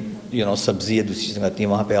آپ اپنی سبزی یا دوسری چیزیں آتی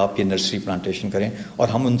ہیں، وہاں پہ آپ یہ نرسری پلانٹیشن کریں، اور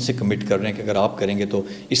ہم ان سے کمٹ کر رہے ہیں کہ اگر آپ کریں گے تو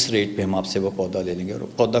اس ریٹ پہ ہم آپ سے وہ پودا لے لیں گے، اور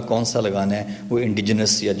پودا کون سا لگانا ہے وہ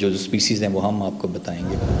انڈیجنس یا جو اسپیسیز ہیں وہ ہم آپ کو بتائیں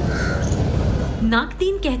گے۔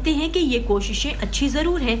 ناقدین کہتے ہیں کہ یہ کوششیں اچھی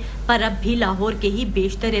ضرور ہیں، پر اب بھی لاہور کے ہی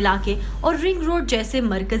بیشتر علاقے اور رنگ روڈ جیسے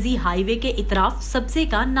مرکزی ہائی وے کے اطراف سبزے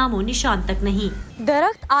کا نام و نشان تک نہیں۔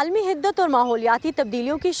 درخت عالمی حدت اور ماحولیاتی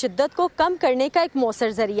تبدیلیوں کی شدت کو کم کرنے کا ایک مؤثر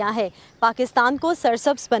ذریعہ ہے۔ پاکستان کو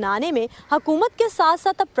سرسبز بنانے میں حکومت کے ساتھ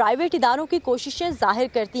ساتھ اب پرائیویٹ اداروں کی کوششیں ظاہر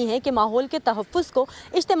کرتی ہیں کہ ماحول کے تحفظ کو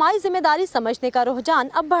اجتماعی ذمہ داری سمجھنے کا رجحان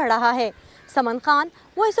اب بڑھ رہا ہے۔ سمن Khan,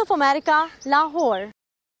 Voice of America, Lahore.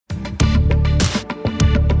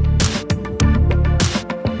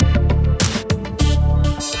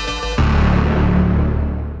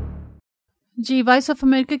 G, voice of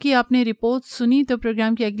America کی آپ نے رپورٹ سنی، تو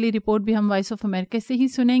پروگرام کی اگلی رپورٹ بھی ہم وائس آف امریکہ سے ہی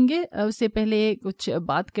سنیں گے۔ اس سے پہلے کچھ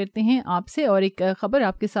بات کرتے ہیں آپ سے اور ایک خبر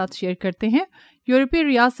آپ کے ساتھ شیئر کرتے ہیں۔ یورپی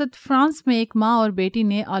ریاست فرانس میں ایک ماں اور بیٹی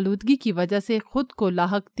نے آلودگی کی وجہ سے خود کو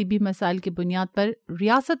لاحق طبی مسائل کی بنیاد پر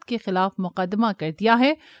ریاست کے خلاف مقدمہ کر دیا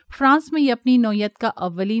ہے۔ فرانس میں یہ اپنی نوعیت کا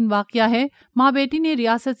اولین واقعہ ہے۔ ماں بیٹی نے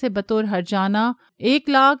ریاست سے بطور ہرجانہ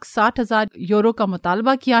 1,60,000 یورو کا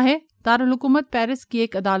مطالبہ کیا ہے۔ دارالحکومت پیرس کی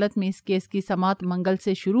ایک عدالت میں اس کیس کی سماعت منگل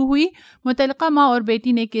سے شروع ہوئی۔ متعلقہ ماں اور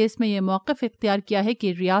بیٹی نے کیس میں یہ موقف اختیار کیا ہے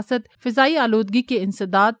کہ ریاست فضائی آلودگی کے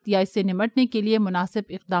انسداد یا اس سے نمٹنے کے لیے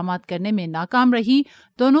مناسب اقدامات کرنے میں ناکام رہی۔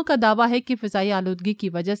 دونوں کا دعویٰ ہے کہ فضائی آلودگی کی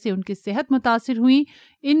وجہ سے ان کی صحت متاثر ہوئی۔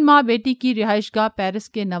 ان ماں بیٹی کی رہائش گاہ پیرس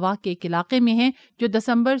کے نواح کے ایک علاقے میں ہے، جو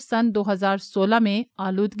دسمبر سن 2016 میں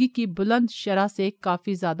آلودگی کی بلند شرح سے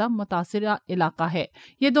کافی زیادہ متاثرہ علاقہ ہے۔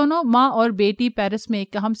 یہ دونوں ماں اور بیٹی پیرس میں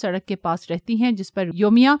ایک اہم سڑک کے پاس رہتی ہیں، جس پر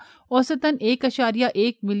یومیہ اوسطاً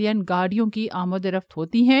 1.1 ملین گاڑیوں کی آمد و رفت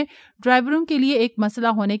ہوتی ہے۔ ڈرائیوروں کے لیے ایک مسئلہ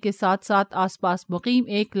ہونے کے ساتھ ساتھ آس پاس مقیم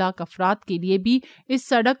 1 لاکھ افراد کے لیے بھی اس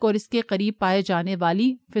سڑک اور اس کے قریب پائے جانے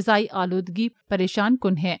والی فضائی آلودگی پریشان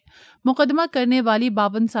کن ہے۔ مقدمہ کرنے والی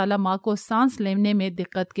 52 سالہ ماں کو سانس لینے میں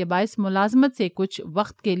دقت کے باعث ملازمت سے کچھ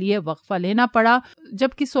وقت کے لیے وقفہ لینا پڑا،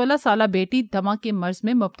 جبکہ 16 سالہ بیٹی دمہ کے مرض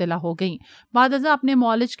میں مبتلا ہو گئیں۔ بعد ازاں اپنے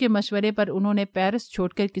معالج کے مشورے پر انہوں نے پیرس چھوڑ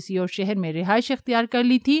کر کسی اور شہر میں رہائش اختیار کر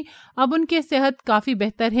لی تھی۔ اب ان کی صحت کافی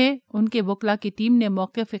بہتر ہے۔ ان کے وکلاء کی ٹیم نے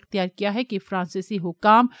موقف اختیار کیا ہے کہ فرانسیسی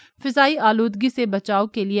حکام فضائی آلودگی سے بچاؤ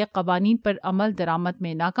کے لیے قوانین پر عمل درآمد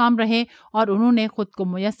میں ناکام رہے، اور انہوں نے خود کو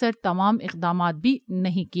میسر تمام اقدامات بھی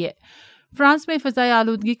نہیں کیے۔ فرانس میں فضائی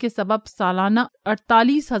آلودگی کے سبب سالانہ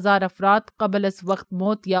 48,000 افراد قبل از وقت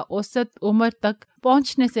موت یا اوسط عمر تک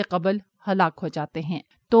پہنچنے سے قبل ہلاک ہو جاتے ہیں۔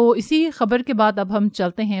 تو اسی خبر کے بعد اب ہم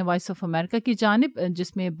چلتے ہیں وائس آف امریکہ کی جانب،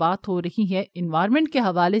 جس میں بات ہو رہی ہے انوائرمنٹ کے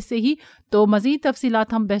حوالے سے ہی۔ تو مزید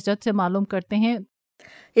تفصیلات ہم بہجت سے معلوم کرتے ہیں۔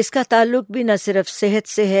 اس کا تعلق بھی نہ صرف صحت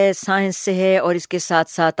سے ہے، سائنس سے ہے، اور اس کے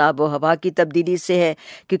ساتھ ساتھ آب و ہوا کی تبدیلی سے ہے،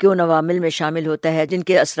 کیونکہ ان عوامل میں شامل ہوتا ہے جن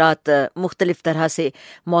کے اثرات مختلف طرح سے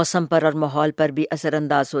موسم پر اور ماحول پر بھی اثر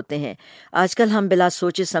انداز ہوتے ہیں۔ آج کل ہم بلا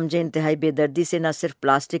سوچے سمجھے انتہائی بے دردی سے نہ صرف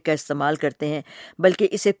پلاسٹک کا استعمال کرتے ہیں بلکہ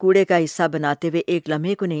اسے کوڑے کا حصہ بناتے ہوئے ایک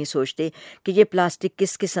لمحے کو نہیں سوچتے کہ یہ پلاسٹک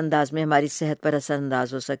کس کس انداز میں ہماری صحت پر اثر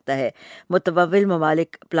انداز ہو سکتا ہے۔ متمول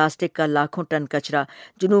ممالک پلاسٹک کا لاکھوں ٹن کچرا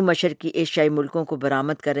جنوب مشرقی ایشیائی ملکوں کو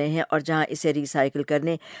برآمد کر رہے ہیں، اور جہاں اسے ری سائیکل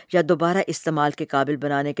کرنے یا دوبارہ استعمال کے قابل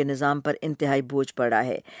بنانے کے نظام پر انتہائی بوجھ پڑ رہا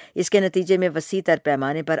ہے۔ اس کے نتیجے میں وسیع تر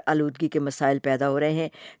پیمانے پر آلودگی کے مسائل پیدا ہو رہے ہیں۔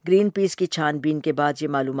 گرین پیس کی چھان بین کے بعد یہ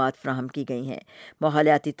معلومات فراہم کی گئی ہیں۔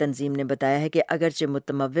 ماحولیاتی تنظیم نے بتایا ہے کہ اگرچہ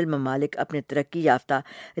متمول ممالک اپنے ترقی یافتہ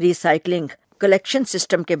ری سائیکلنگ کلیکشن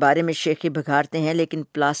سسٹم کے بارے میں شیخی بگھارتے ہیں، لیکن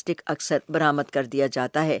پلاسٹک اکثر برآمد کر دیا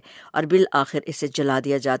جاتا ہے اور بالآخر اسے جلا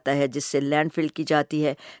دیا جاتا ہے، جس سے لینڈ فل کی جاتی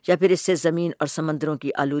ہے، یا پھر اس سے زمین اور سمندروں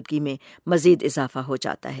کی آلودگی میں مزید اضافہ ہو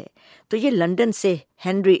جاتا ہے۔ تو یہ لندن سے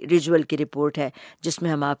ہنری رجول کی رپورٹ ہے جس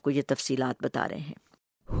میں ہم آپ کو یہ تفصیلات بتا رہے ہیں۔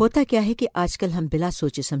 ہوتا کیا ہے کہ آج کل ہم بلا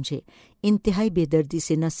سوچے سمجھے انتہائی بے دردی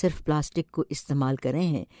سے نہ صرف پلاسٹک کو استعمال کر رہے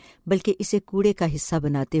ہیں بلکہ اسے کوڑے کا حصہ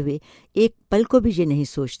بناتے ہوئے ایک پل کو بھی یہ نہیں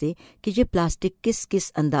سوچتے کہ یہ پلاسٹک کس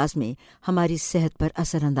کس انداز میں ہماری صحت پر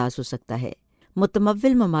اثر انداز ہو سکتا ہے۔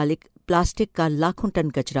 متمول ممالک پلاسٹک کا لاکھوں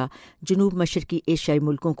ٹن کچرا جنوب مشرقی ایشیائی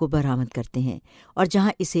ملکوں کو برآمد کرتے ہیں، اور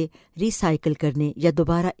جہاں اسے ری سائیکل کرنے یا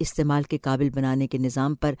دوبارہ استعمال کے قابل بنانے کے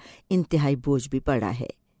نظام پر انتہائی بوجھ بھی پڑ رہا ہے۔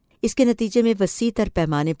 اس کے نتیجے میں وسیع تر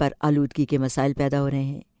پیمانے پر آلودگی کے مسائل پیدا ہو رہے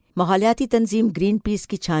ہیں۔ ماحولیاتی تنظیم گرین پیس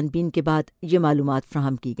کی چھان بین کے بعد یہ معلومات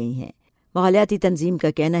فراہم کی گئی ہیں۔ ماحولیاتی تنظیم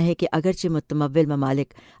کا کہنا ہے کہ اگرچہ متمول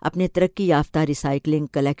ممالک اپنے ترقی یافتہ ریسائکلنگ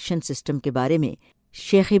کلیکشن سسٹم کے بارے میں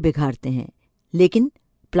شیخی بگھارتے ہیں، لیکن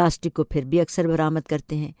پلاسٹک کو پھر بھی اکثر برآمد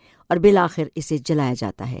کرتے ہیں اور بالآخر اسے جلایا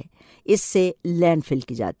جاتا ہے۔ اس سے لینڈ فل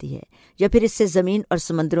کی جاتی ہے، یا پھر اس سے زمین اور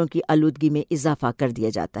سمندروں کی آلودگی میں اضافہ کر دیا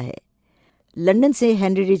جاتا ہے۔ لندن سے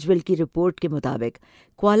ہنری رجول کی رپورٹ کے مطابق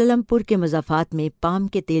کوالالمپور کے مضافات میں پام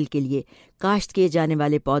کے تیل کے لیے کاشت کیے جانے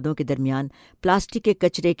والے پودوں کے درمیان پلاسٹک کے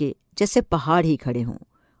کچرے کے جیسے پہاڑ ہی کھڑے ہوں،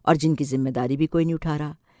 اور جن کی ذمہ داری بھی کوئی نہیں اٹھا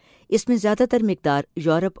رہا۔ اس میں زیادہ تر مقدار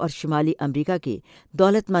یورپ اور شمالی امریکہ کے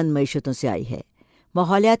دولت مند معیشتوں سے آئی ہے۔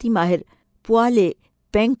 ماحولیاتی ماہر پوالے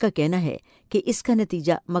پینگ کا کہنا ہے کہ اس کا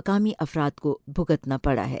نتیجہ مقامی افراد کو بھگتنا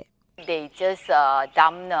پڑا ہے۔ They just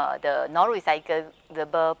dump the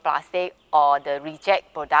non-recyclable plastic or the reject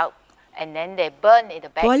product and then they burn in the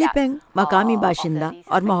backyard. پوالے پینگ مقامی باشندہ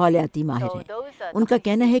اور ماحولیاتی ماہر ہیں۔ ان کا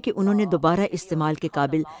کہنا ہے کہ انہوں نے دوبارہ استعمال کے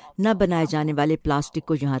قابل نہ بنائے جانے والے پلاسٹک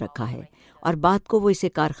کو یہاں رکھا ہے، اور بعد کو وہ اسے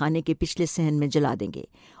کارخانے کے پچھلے صحن میں جلا دیں گے،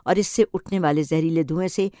 اور اس سے اٹھنے والے زہریلے دھوئیں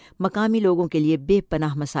سے مقامی لوگوں کے لیے بے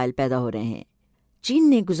پناہ مسائل پیدا ہو رہے ہیں۔ چین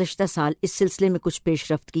نے گزشتہ سال اس سلسلے میں کچھ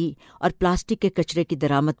پیش رفت کی اور پلاسٹک کے کچرے کی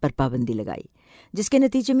درآمد پر پابندی لگائی، جس کے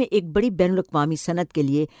نتیجے میں ایک بڑی بین الاقوامی صنعت کے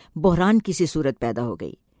لیے بحران کی سی صورت پیدا ہو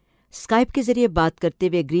گئی۔ اسکائپ کے ذریعے بات کرتے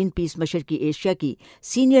ہوئے گرین پیس مشرقی ایشیا کی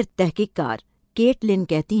سینئر تحقیق کار کیٹ لن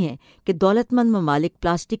کہتی ہیں کہ دولت مند ممالک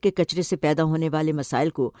پلاسٹک کے کچرے سے پیدا ہونے والے مسائل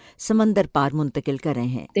کو سمندر پار منتقل کر رہے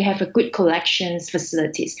ہیں۔ They have a good collections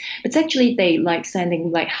facilities, but actually they like sending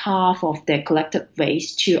like half of their collected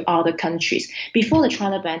waste to other countries. Before the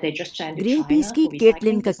China ban, they just sent to China. Greenpeace کی Kate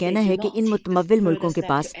لن کا کہنا ہے کہ ان متمول ملکوں کے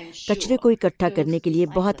پاس کچرے کو اکٹھا کرنے کے لیے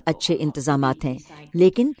بہت اچھے انتظامات ہیں،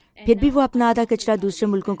 لیکن پھر بھی وہ اپنا آدھا کچرا دوسرے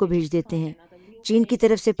ملکوں کو بھیج دیتے ہیں۔ چین کی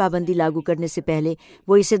طرف سے پابندی لاگو کرنے سے پہلے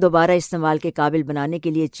وہ اسے دوبارہ استعمال کے قابل بنانے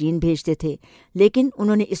کے لیے چین بھیجتے تھے، لیکن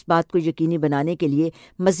انہوں نے اس بات کو یقینی بنانے کے لیے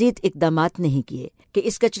مزید اقدامات نہیں کیے کہ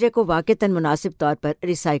اس کچرے کو واقعتاً مناسب طور پر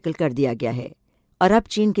ری سائیکل کر دیا گیا ہے۔ اور اب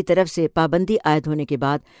چین کی طرف سے پابندی عائد ہونے کے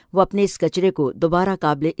بعد وہ اپنے اس کچرے کو دوبارہ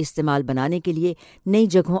قابل استعمال بنانے کے لیے نئی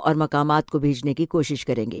جگہوں اور مقامات کو بھیجنے کی کوشش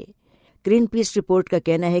کریں گے۔ گرین پیس رپورٹ کا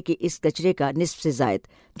کہنا ہے کہ اس کچرے کا نصف سے زائد،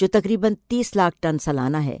 جو تقریباً 30 لاکھ ٹن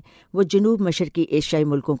سالانہ ہے، وہ جنوب مشرقی ایشیائی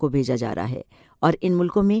ملکوں کو بھیجا جا رہا ہے، اور ان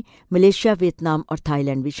ملکوں میں ملیشیا، ویتنام اور تھائی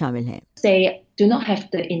لینڈ بھی شامل ہیں۔ They do not have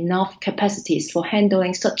the enough capacities for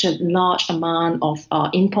handling such a large amount of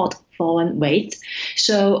import foreign waste.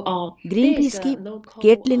 So Greenpeace کی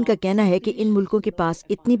کیٹ لن کا کہنا ہے کہ ان ملکوں کے پاس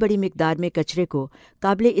اتنی بڑی مقدار میں کچرے کو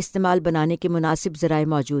قابل استعمال بنانے کے مناسب ذرائع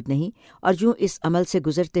موجود نہیں، اور جو اس عمل سے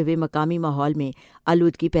گزرتے ہوئے مقامی ماحول میں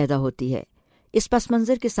آلودگی پیدا ہوتی ہے۔ اس پس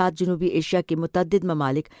منظر کے ساتھ جنوبی ایشیا کے متعدد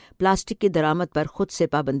ممالک پلاسٹک کی درآمد پر خود سے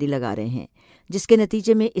پابندی لگا رہے ہیں، جس کے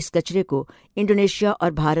نتیجے میں اس کچرے کو انڈونیشیا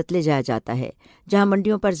اور بھارت لے جایا جاتا ہے، جہاں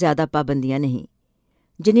منڈیوں پر زیادہ پابندیاں نہیں۔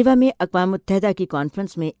 جنیوا میں اقوام متحدہ کی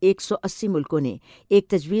کانفرنس میں 180 ملکوں نے ایک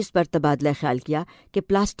تجویز پر تبادلہ خیال کیا کہ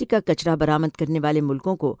پلاسٹک کا کچرا برآمد کرنے والے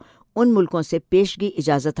ملکوں کو ان ملکوں سے پیشگی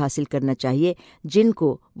اجازت حاصل کرنا چاہیے جن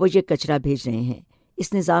کو وہ یہ کچرا بھیج رہے ہیں۔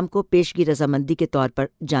 اس نظام کو پیشگی رضامندی کے طور پر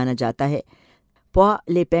جانا جاتا ہے۔ پوا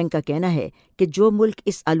لیپینگ کا کہنا ہے کہ جو ملک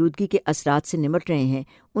اس آلودگی کے اثرات سے نمٹ رہے ہیں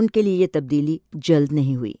ان کے لیے یہ تبدیلی جلد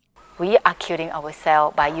نہیں ہوئی۔ We are killing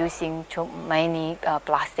ourselves by using too many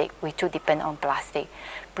plastic. We too depend on plastic.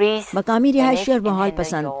 مقامی رہائشی اور ماحول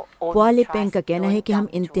پسند پوا لیپینگ کا کہنا ہے کہ ہم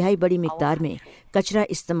انتہائی بڑی مقدار میں کچرا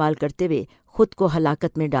استعمال کرتے ہوئے خود کو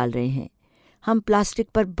ہلاکت میں ڈال رہے ہیں۔ ہم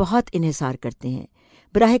پلاسٹک پر بہت انحصار کرتے ہیں۔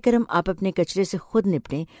 براہ کرم آپ اپنے کچرے سے خود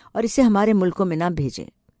نپٹیں اور اسے ہمارے ملکوں میں نہ بھیجیں۔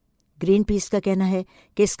 گرین پیس کا کہنا ہے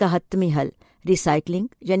کہ اس کا حتمی حل ریسائکلنگ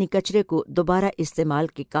یعنی کچرے کو دوبارہ استعمال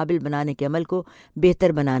کے قابل بنانے کے عمل کو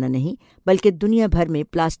بہتر بنانا نہیں بلکہ دنیا بھر میں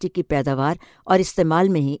پلاسٹک کی پیداوار اور استعمال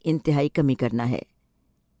میں ہی انتہائی کمی کرنا ہے۔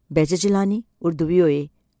 بیجا جیلانی، اردو VOA،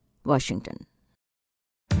 واشنگٹن۔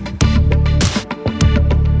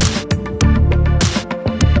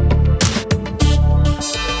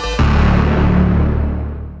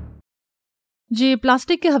 جی،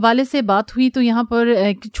 پلاسٹک کے حوالے سے بات ہوئی تو یہاں پر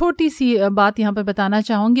ایک چھوٹی سی بات یہاں پر بتانا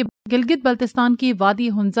چاہوں گی۔ گلگت بلتستان کی وادی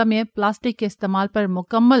ہنزا میں پلاسٹک کے استعمال پر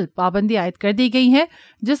مکمل پابندی عائد کر دی گئی ہے،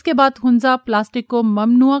 جس کے بعد ہنزا پلاسٹک کو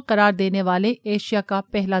ممنوع قرار دینے والے ایشیا کا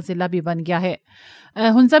پہلا ضلع بھی بن گیا ہے۔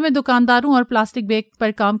 ہنزا میں دکانداروں اور پلاسٹک بیگ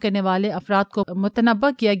پر کام کرنے والے افراد کو متنبہ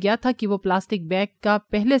کیا گیا تھا کہ وہ پلاسٹک بیگ کا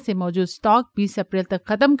پہلے سے موجود سٹاک 20 اپریل تک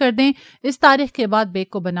ختم کر دیں۔ اس تاریخ کے بعد بیگ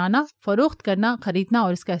کو بنانا، فروخت کرنا، خریدنا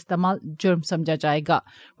اور اس کا استعمال جرم سمجھا جائے گا۔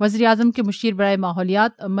 وزیر اعظم کے مشیر برائے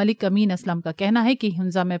ماحولیات ملک امین اسلم کا کہنا ہے کہ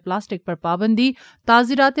ہنزا میں پلاسٹک پر پابندی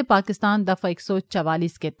تعزیرات پاکستان دفعہ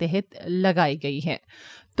 144 کے تحت لگائی گئی ہے۔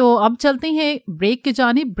 تو اب چلتے ہیں بریک کی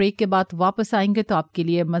جانب۔ بریک کے بعد واپس آئیں گے تو آپ کے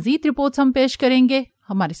لیے مزید رپورٹس ہم پیش کریں گے،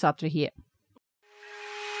 ہمارے ساتھ رہیے۔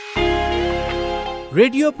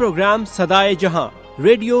 Radio program Sadaye Jahan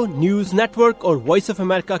radio news network اور وائس آف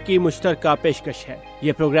امریکہ کی مشترکہ پیشکش ہے۔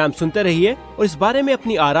 یہ پروگرام سنتے رہیے اور اس بارے میں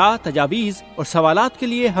اپنی آراء، تجاویز اور سوالات کے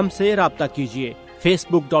لیے ہم سے رابطہ کیجیے۔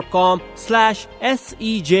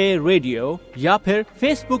 facebook.com/SEJ Radio یا پھر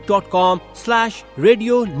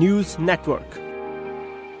facebook.com/Radio News Network۔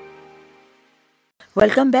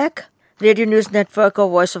 Welcome back. Radio news network اور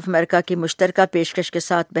وائس آف امریکہ کی مشترکہ پیشکش کے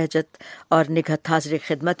ساتھ بہجت اور نگہت حاضر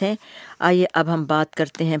خدمت ہیں۔ آئیے اب ہم بات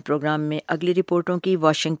کرتے ہیں پروگرام میں اگلی رپورٹوں کی۔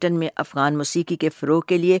 واشنگٹن میں افغان موسیقی کے فروغ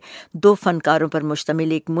کے لیے 2 فنکاروں پر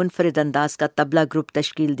مشتمل ایک منفرد انداز کا طبلہ گروپ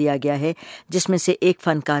تشکیل دیا گیا ہے، جس میں سے ایک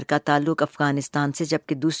فنکار کا تعلق افغانستان سے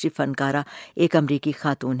جبکہ دوسری فنکارہ ایک امریکی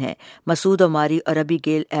خاتون ہے۔ مسعود عماری اور ابی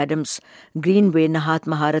گیل ایڈمز گرین وے نہایت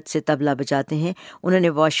مہارت سے طبلہ بجاتے ہیں۔ انہوں نے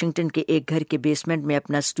واشنگٹن کے ایک گھر کے بیسمنٹ میں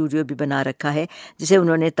اپنا اسٹوڈیو بھی بنا رکھا ہے جسے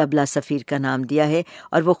انہوں نے طبلہ سفیر کا نام دیا ہے،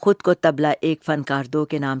 اور وہ خود کو طبلہ ایک فنکار 2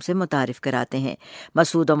 کے نام سے متعارف کراتے ہیں۔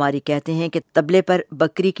 مسعود عماری کہتے ہیں کہ طبلے پر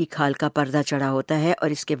بکری کی کھال کا پردہ چڑھا ہوتا ہے اور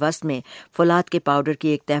اس کے وسط میں فولاد کے پاؤڈر کی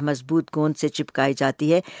ایک تہ مضبوط گوند سے چپکائی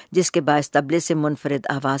جاتی ہے، جس کے باعث طبلے سے منفرد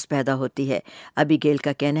آواز پیدا ہوتی ہے۔ ابی گیل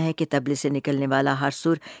کا کہنا ہے کہ طبلے سے نکلنے والا ہر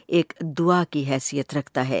سر ایک دعا کی حیثیت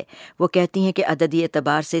رکھتا ہے۔ وہ کہتی ہیں کہ عددی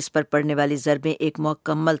اعتبار سے اس پر پڑنے والی ضربیں ایک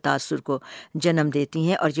مکمل تاثر کو جنم دیتی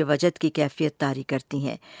ہیں اور یہ وجد کی کیفیت طاری کرتی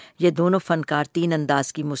ہیں۔ یہ دونوں فنکار 3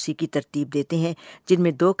 انداز کی موسیقی ترتیب دیتے ہیں، جن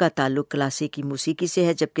میں 2 کا تعلق کلاسیکی موسیقی سے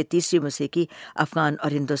ہے جبکہ تیسری موسیقی افغان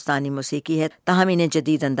اور ہندوستانی موسیقی ہے، تاہم انہیں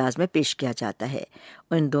جدید انداز میں پیش کیا جاتا ہے۔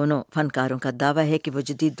 ان دونوں فنکاروں کا دعویٰ ہے کہ وہ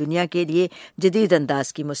جدید دنیا کے لیے جدید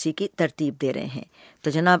انداز کی موسیقی ترتیب دے رہے ہیں۔ تو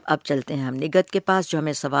جناب اب چلتے ہیں ہم نگہت کے پاس، جو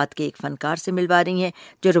ہمیں سوات کے ایک فنکار سے ملوا رہی ہیں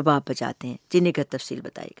جو رباب بجاتے ہیں۔ جی نگہت تفصیل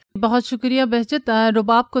بتائے گا۔ بہت شکریہ بہجت۔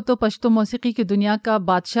 رباب کو تو پشتو موسیقی کی دنیا کا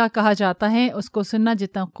بادشاہ کہا جاتا ہے۔ اس کو سننا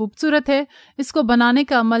جتنا خوبصورت ہے، اس کو بنانے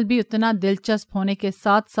کا عمل بھی اتنا دلچسپ ہونے کے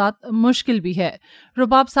ساتھ ساتھ مشکل بھی ہے۔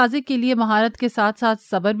 رباب سازی کے لیے مہارت کے ساتھ ساتھ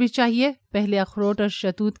صبر بھی چاہیے۔ پہلے اخروٹ اور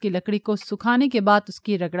شہتوت کی لکڑی کو سکھانے کے بعد اس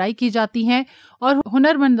کی رگڑائی کی جاتی ہے اور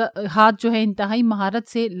ہنرمند ہاتھ جو ہے انتہائی مہارت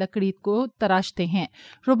سے لکڑی کو تراشتے ہیں۔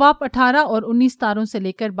 رباب 18 اور 19 تاروں سے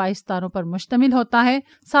لے کر 22 تاروں پر مشتمل ہوتا ہے۔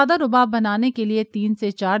 سادہ رباب بنانے کے لیے 3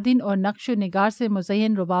 سے 4 دن اور نقش و نگار سے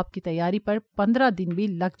مزین رباب کی تیاری پر 15 دن بھی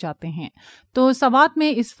لگ جاتے ہیں۔ تو سوات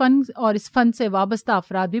میں اس فن اور اس فن سے وابستہ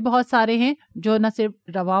افراد بھی بہت سارے ہیں جو نہ صرف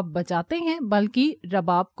رباب بجاتے ہیں بلکہ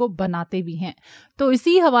رباب کو بناتے بھی ہیں۔ تو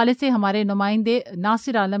اسی حوالے سے ہمارے نمائندے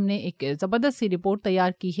ناصر عالم نے ایک زبردست سی رپورٹ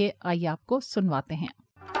تیار کی ہے، آئیے آپ کو سنواتے ہیں۔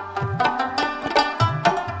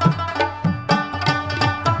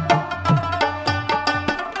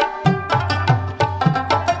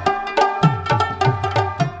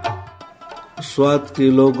 سوات کے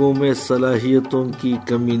لوگوں میں صلاحیتوں کی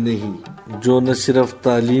کمی نہیں، جو نہ صرف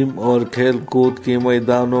تعلیم اور کھیل کود کے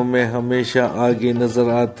میدانوں میں ہمیشہ آگے نظر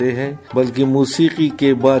آتے ہیں بلکہ موسیقی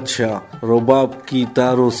کے بادشاہ رباب کی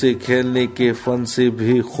تاروں سے کھیلنے کے فن سے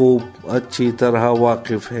بھی خوب اچھی طرح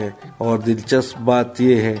واقف ہیں۔ اور دلچسپ بات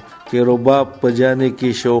یہ ہے کہ رباب بجانے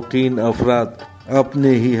کے شوقین افراد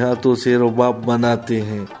اپنے ہی ہاتھوں سے رباب بناتے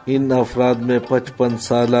ہیں۔ ان افراد میں 55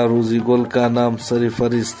 سالہ روزی گل کا نام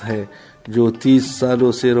سرفہرست ہے، جو 30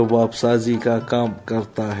 سالوں سے رباب سازی کا کام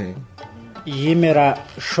کرتا ہے۔ یہ میرا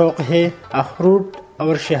شوق ہے، اخروٹ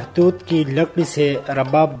اور شہتوت کی لکڑی سے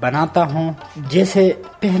رباب بناتا ہوں، جیسے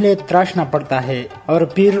پہلے تراشنا پڑتا ہے اور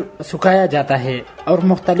پھر سکھایا جاتا ہے اور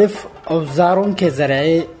مختلف اوزاروں کے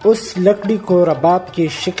ذریعے اس لکڑی کو رباب کی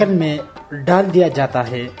شکل میں ڈال دیا جاتا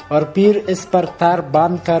ہے اور پھر اس پر تار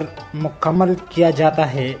باندھ کر مکمل کیا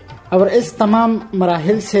جاتا ہے، اور اس تمام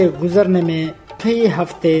مراحل سے گزرنے میں کئی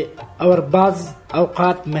ہفتے اور بعض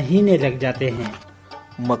اوقات مہینے لگ جاتے ہیں۔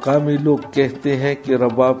 مقامی لوگ کہتے ہیں کہ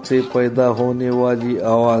رباب سے پیدا ہونے والی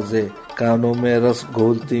آوازیں کانوں میں رس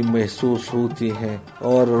گھولتی محسوس ہوتی ہیں،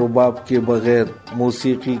 اور رباب کے بغیر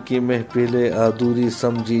موسیقی کی محفلیں ادھوری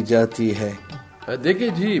سمجھی جاتی ہے۔ دیکھیں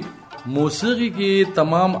جی، موسیقی کی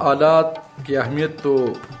تمام آلات کی اہمیت تو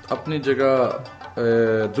اپنی جگہ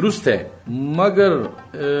درست ہے، مگر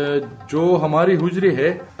جو ہماری حجری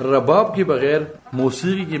ہے، رباب کے بغیر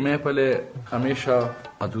موسیقی کی محفلیں ہمیشہ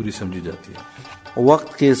ادھوری سمجھی جاتی ہے۔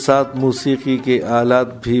 وقت کے ساتھ موسیقی کے آلات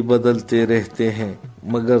بھی بدلتے رہتے ہیں،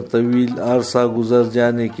 مگر طویل عرصہ گزر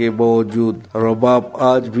جانے کے باوجود رباب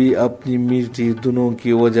آج بھی اپنی میٹھی دھنوں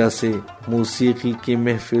کی وجہ سے موسیقی کی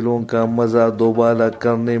محفلوں کا مزہ دوبالا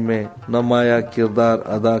کرنے میں نمایاں کردار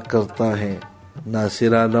ادا کرتا ہے۔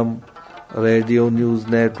 Nasir Alam, radio news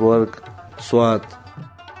network, Swat.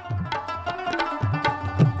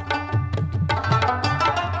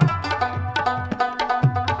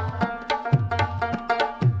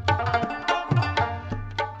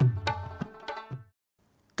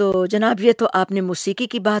 تو جناب، یہ تو آپ نے موسیقی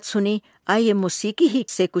کی بات سنی، آئیے موسیقی ہی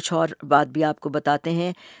سے کچھ اور بات بھی آپ کو بتاتے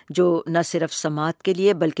ہیں جو نہ صرف سماعت کے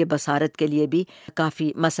لیے بلکہ بصارت کے لیے بھی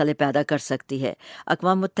کافی مسئلے پیدا کر سکتی ہے۔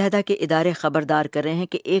 اقوام متحدہ کے ادارے خبردار کر رہے ہیں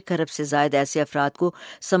کہ 1 ارب سے زائد ایسے افراد کو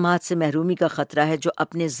سماعت سے محرومی کا خطرہ ہے جو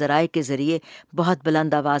اپنے ذرائع کے ذریعے بہت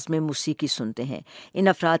بلند آواز میں موسیقی سنتے ہیں۔ ان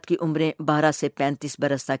افراد کی عمریں 12 سے 35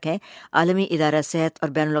 برس تک ہیں۔ عالمی ادارہ صحت اور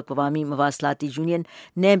بین الاقوامی مواصلاتی یونین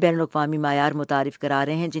نئے بین الاقوامی معیار متعارف کرا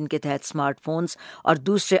رہے ہیں جن کے تحت اسمارٹ فونز اور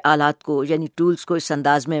دوسرے آلات کو یعنی ٹولز کو اس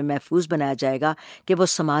انداز میں محفوظ بنایا جائے گا کہ وہ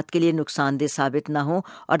سماعت کے لیے نقصان دہ ثابت نہ ہوں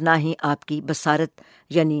اور نہ ہی آپ کی بصارت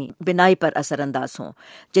یعنی بینائی پر اثر انداز ہوں۔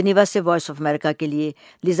 جنیوا سے وائس آف امریکہ کے لیے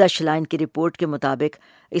لیزا شلائن کی رپورٹ کے مطابق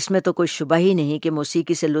اس میں تو کوئی شبہ ہی نہیں کہ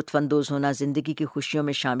موسیقی سے لطف اندوز ہونا زندگی کی خوشیوں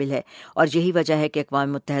میں شامل ہے، اور یہی وجہ ہے کہ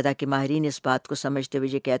اقوام متحدہ کے ماہرین اس بات کو سمجھتے ہوئے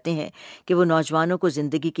یہ کہتے ہیں کہ وہ نوجوانوں کو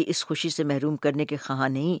زندگی کی اس خوشی سے محروم کرنے کے خواہاں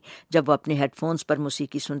نہیں جب وہ اپنے ہیڈ فونز پر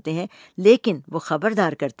موسیقی سنتے ہیں، لیکن وہ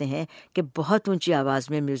خبردار کرتے ہیں کہ بہت اونچی آواز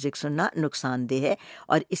میں میوزک سننا نقصان دہ ہے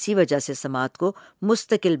اور اسی وجہ سے سماعت کو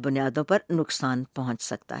مستقل بنیادوں پر نقصان پہنچ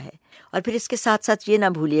سکتا ہے۔ اور پھر اس کے ساتھ ساتھ یہ نہ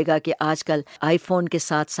بھولیے گا کہ آج کل آئی فون کے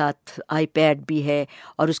ساتھ ساتھ آئی پیڈ بھی ہے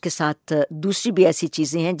اور اس کے ساتھ دوسری بھی ایسی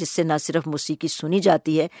چیزیں ہیں جس سے نہ صرف موسیقی سنی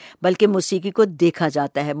جاتی ہے بلکہ موسیقی کو دیکھا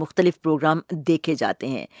جاتا ہے، مختلف پروگرام دیکھے جاتے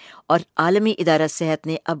ہیں۔ اور عالمی ادارہ صحت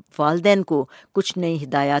نے اب والدین کو کچھ نئی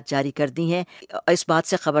ہدایات جاری کر دی ہیں۔ اس بات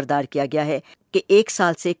سے خبردار کیا گیا ہے کہ 1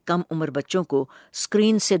 سال سے کم عمر بچوں کو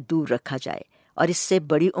اسکرین سے دور رکھا جائے اور اس سے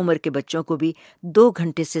بڑی عمر کے بچوں کو بھی 2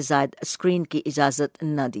 گھنٹے سے زائد اسکرین کی اجازت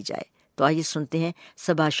نہ دی جائے۔ تو آئیے سنتے ہیں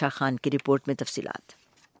صبا شاہ خان کی رپورٹ میں تفصیلات۔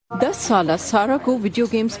 10 سالہ سارا کو ویڈیو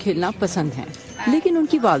گیمز کھیلنا پسند ہے، لیکن ان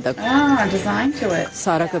کی والدہ کو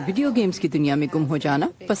سارا کا ویڈیو گیمز کی دنیا میں گم ہو جانا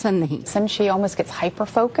پسند نہیں۔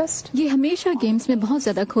 یہ ہمیشہ گیمز میں بہت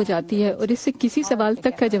زیادہ کھو جاتی ہے اور اس سے کسی سوال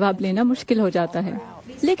تک کا جواب لینا مشکل ہو جاتا ہے۔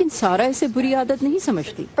 لیکن سارا اسے بری عادت نہیں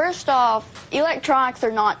سمجھتی۔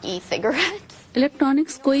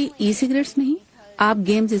 الیکٹرانکس کوئی ای سگریٹس نہیں، آپ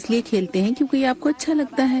گیمز اس لیے کھیلتے ہیں کیونکہ یہ آپ کو اچھا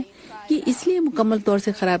لگتا ہے، یہ اس لیے مکمل طور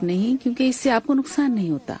سے خراب نہیں کیونکہ اس سے آپ کو نقصان نہیں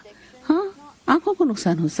ہوتا۔ ہاں، آنکھوں کو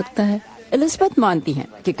نقصان ہو سکتا ہے۔ الزبتھ مانتی ہیں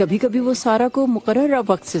کہ کبھی کبھی وہ سارا کو مقررہ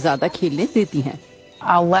وقت سے زیادہ کھیلنے دیتی ہیں۔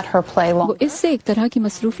 وہ اس سے ایک طرح کی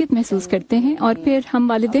مصروفیت محسوس کرتے ہیں اور پھر ہم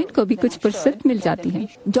والدین کو بھی کچھ فرصت مل جاتی ہے۔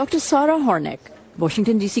 ڈاکٹر سارا ہارنیک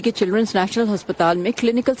واشنگٹن ڈی سی کے چلڈرنز نیشنل ہسپتال میں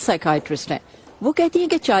کلینکل سائیکائٹرسٹ ہیں۔ وہ کہتی ہیں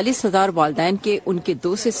کہ 40,000 والدین کے ان کے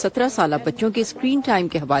 2 سے 17 سالہ بچوں کے اسکرین ٹائم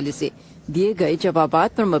کے حوالے سے دیے گئے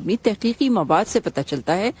جوابات پر مبنی تحقیقی مواد سے پتہ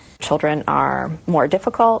چلتا ہے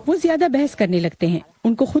وہ زیادہ بحث کرنے لگتے ہیں،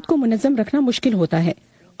 ان کو خود کو منظم رکھنا مشکل ہوتا ہے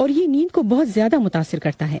اور یہ نیند کو بہت زیادہ متاثر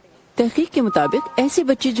کرتا ہے۔ تحقیق کے مطابق ایسے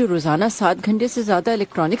بچے جو روزانہ 7 گھنٹے سے زیادہ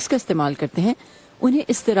الیکٹرانکس کا استعمال کرتے ہیں، انہیں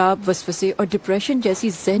اضطراب، وسوسے اور ڈپریشن جیسی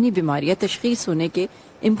ذہنی بیماریاں تشخیص ہونے کے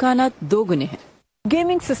امکانات 2 گنے ہیں۔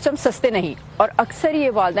 گیمنگ سسٹم سستے نہیں اور اکثر یہ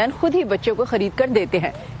والدین خود ہی بچوں کو خرید کر دیتے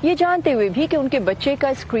ہیں، یہ جانتے ہوئے بھی کہ ان کے بچے کا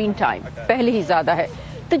اسکرین ٹائم پہلے ہی زیادہ ہے۔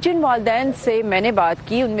 تو جن والدین سے میں نے بات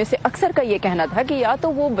کی ان میں سے اکثر کا یہ کہنا تھا کہ یا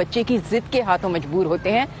تو وہ بچے کی ضد کے ہاتھوں مجبور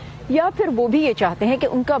ہوتے ہیں یا پھر وہ بھی یہ چاہتے ہیں کہ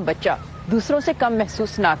ان کا بچہ دوسروں سے کم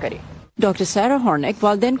محسوس نہ کرے. ڈاکٹر سارا ہارنیک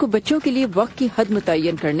والدین کو بچوں کے لیے وقت کی حد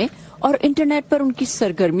متعین کرنے اور انٹرنیٹ پر ان کی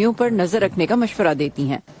سرگرمیوں پر نظر رکھنے کا مشورہ دیتی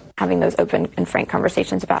ہیں. Having those open and frank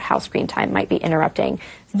conversations about how screen time might be interrupting.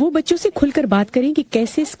 وہ بچوں سے کھل کر بات کریں کہ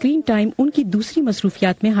کیسے اسکرین ٹائم ان کی دوسری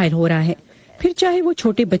مصروفیات میں حائل ہو رہا ہے. پھر چاہے وہ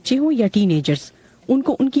چھوٹے بچے ہوں یا ٹین ایجرز، ان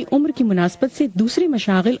کو ان کی عمر کی مناسبت سے دوسرے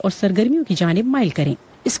مشاغل اور سرگرمیوں کی جانب مائل کریں.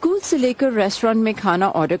 اسکول سے لے کر ریسٹورانٹ میں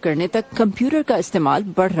کھانا آرڈر کرنے تک کمپیوٹر کا استعمال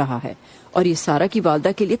بڑھ رہا ہے اور یہ سارا کی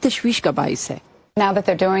والدہ کے لیے تشویش کا باعث ہے.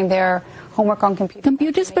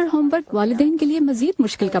 کمپیوٹرز پر ہوم ورک والدین کے لیے مزید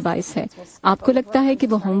مشکل کا باعث ہے. آپ کو لگتا ہے کہ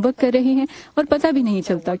وہ ہوم ورک کر رہے ہیں اور پتہ بھی نہیں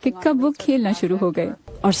چلتا کہ کب وہ کھیلنا شروع ہو گئے.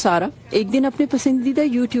 اور سارا ایک دن اپنے پسندیدہ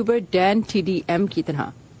یوٹیوبر ڈین TDM کی طرح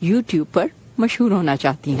یوٹیوب پر مشہور ہونا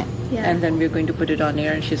چاہتی ہیں.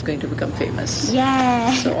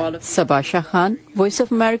 Saba Shah Khan, Voice of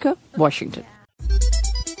America, Washington.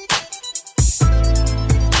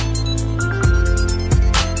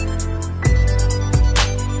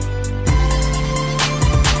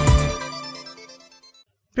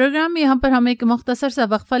 Programme میں یہاں پر ہم ایک مختصر سا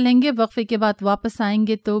وقفہ لیں گے. وقفے کے بعد واپس آئیں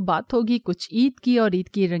گے تو بات ہوگی کچھ عید کی اور عید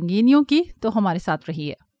کی رنگینیوں کی، تو ہمارے ساتھ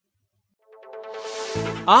رہیے.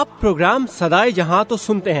 آپ پروگرام صدائے جہاں تو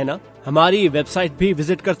سنتے ہیں نا، ہماری ویب سائٹ بھی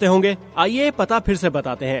وزٹ کرتے ہوں گے. آئیے پتہ پھر سے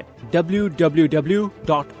بتاتے ہیں،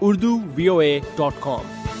 www.urduvoa.com.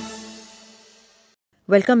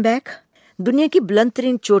 Welcome back. دنیا کی بلند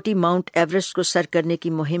ترین چوٹی ماؤنٹ ایورسٹ کو سر کرنے کی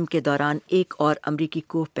مہم کے دوران ایک اور امریکی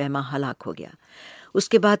کوہ پیما ہلاک ہو گیا. اس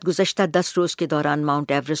کے بعد گزشتہ 10 روز کے دوران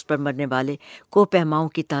ماؤنٹ ایورسٹ پر مرنے والے کوہ پیماؤں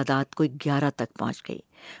کی تعداد کوئی 11 تک پہنچ گئی.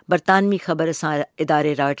 برطانوی خبر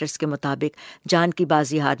ادارے رائٹرز کے مطابق جان کی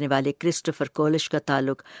بازی ہارنے والے کرسٹوفر کولش کا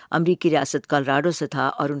تعلق امریکی ریاست کولراڈو سے تھا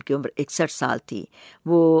اور ان کی عمر 61 سال تھی.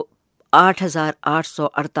 وہ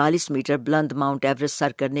 8,848 میٹر بلند ماؤنٹ ایورسٹ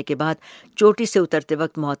سر کرنے کے بعد چوٹی سے اترتے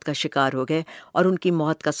وقت موت کا شکار ہو گئے اور ان کی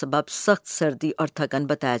موت کا سبب سخت سردی اور تھکن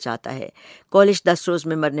بتایا جاتا ہے. کولش 10 روز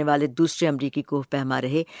میں مرنے والے دوسرے امریکی کوہ پیما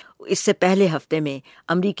رہے. اس سے پہلے ہفتے میں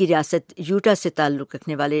امریکی ریاست یوٹا سے تعلق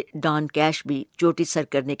رکھنے والے ڈان کیش بھی چوٹی سر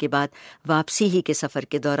کرنے کے بعد واپسی ہی کے سفر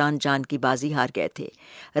کے دوران جان کی بازی ہار گئے تھے.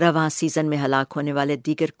 رواں سیزن میں ہلاک ہونے والے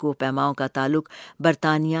دیگر کوہ پیماؤں کا تعلق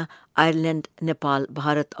برطانیہ، آئرلینڈ، نیپال،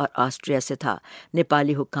 بھارت اور آسٹریا سے تھا.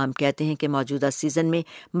 نیپالی حکام کہتے ہیں کہ موجودہ سیزن میں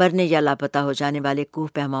مرنے یا لاپتہ ہو جانے والے کوہ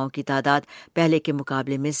پیماؤں کی تعداد پہلے کے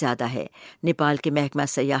مقابلے میں زیادہ ہے. نیپال کے محکمہ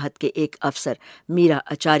سیاحت کے ایک افسر میرا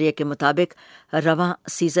اچاریہ کے مطابق رواں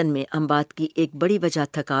سیزن میں اموات کی ایک بڑی وجہ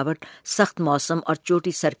تھکاوٹ، سخت موسم اور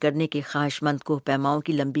چوٹی سر کرنے کے خواہش مند کوہ پیماؤں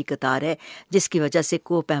کی لمبی قطار ہے، جس کی وجہ سے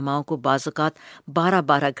کوہ پیماؤں کو بعض اوقات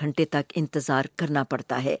 12 گھنٹے تک انتظار کرنا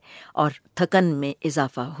پڑتا ہے اور تھکن میں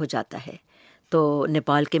اضافہ ہو جاتا ہے. تو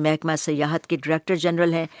نیپال کے محکمہ سیاحت کے ڈائریکٹر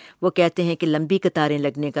جنرل ہیں، وہ کہتے ہیں کہ لمبی قطاریں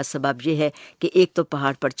لگنے کا سبب یہ ہے کہ ایک تو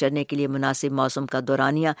پہاڑ پر چڑھنے کے لیے مناسب موسم کا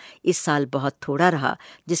دورانیہ اس سال بہت تھوڑا رہا،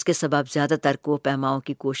 جس کے سبب زیادہ تر کوہ پیماؤں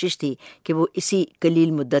کی کوشش تھی کہ وہ اسی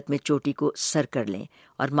قلیل مدت میں چوٹی کو سر کر لیں.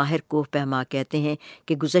 اور ماہر کوہ پیما کہتے ہیں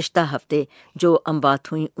کہ گزشتہ ہفتے جو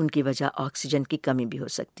اموات ہوئیں ان کی وجہ آکسیجن کی کمی بھی ہو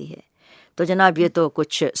سکتی ہے. تو جناب یہ تو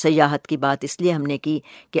کچھ سیاحت کی بات اس لیے ہم نے کی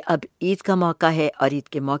کہ اب عید کا موقع ہے اور عید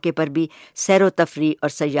کے موقع پر بھی سیر و تفریح اور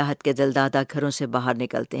سیاحت کے دلدادہ گھروں سے باہر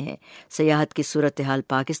نکلتے ہیں. سیاحت کی صورتحال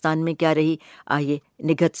پاکستان میں کیا رہی، آئیے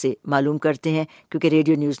نگہت سے معلوم کرتے ہیں، کیونکہ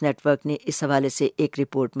ریڈیو نیوز نیٹ ورک نے اس حوالے سے ایک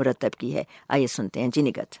رپورٹ مرتب کی ہے. آئیے سنتے ہیں جی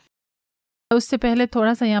نگہت. اس سے پہلے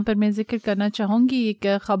تھوڑا سا یہاں پر میں ذکر کرنا چاہوں گی ایک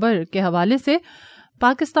خبر کے حوالے سے.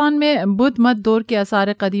 پاکستان میں بدھ مت دور کے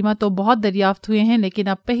آثار قدیمہ تو بہت دریافت ہوئے ہیں، لیکن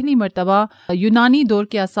اب پہلی مرتبہ یونانی دور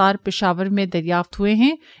کے آثار پشاور میں دریافت ہوئے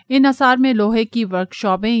ہیں. ان آثار میں لوہے کی ورک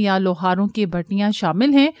شاپیں یا لوہاروں کی بھٹیاں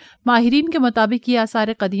شامل ہیں. ماہرین کے مطابق یہ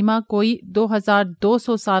آثار قدیمہ کوئی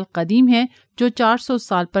 2200 سال قدیم ہیں، جو 400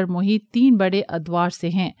 سال پر محیط 3 بڑے ادوار سے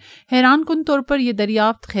ہیں. حیران کن طور پر یہ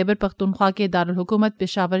دریافت خیبر پختونخوا کے دارالحکومت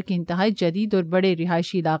پشاور کے انتہائی جدید اور بڑے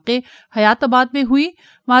رہائشی علاقے حیات آباد میں ہوئی.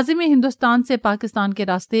 ماضی میں ہندوستان سے پاکستان کے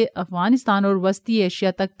راستے افغانستان اور وسطی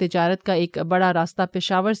ایشیا تک تجارت کا ایک بڑا راستہ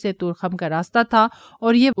پشاور سے تورخم کا راستہ تھا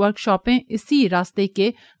اور یہ ورک شاپیں اسی راستے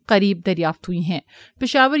کے قریب دریافت ہوئی ہیں.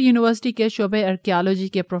 پشاور یونیورسٹی کے شعبہ آرکیالوجی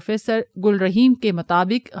کے پروفیسر گل رحیم کے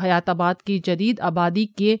مطابق حیات آباد کی جدید آبادی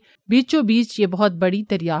کے بیچوں بیچ یہ بہت بڑی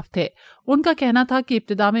دریافت ہے. उनका कहना था कि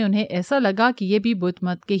इब्तिदा में उन्हें ऐसा लगा कि ये भी बुद्ध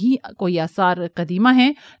मत के ही कोई आसार कदीमा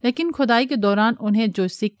हैं, लेकिन खुदाई के दौरान उन्हें जो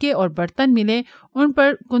सिक्के और बर्तन मिले उन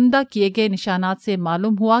पर कुंदा किए गए निशानात से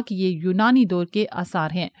मालूम हुआ कि ये यूनानी दौर के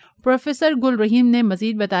आसार हैं। प्रोफेसर गुल रहीम ने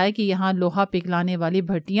मजीद बताया कि यहाँ लोहा पिघलाने वाली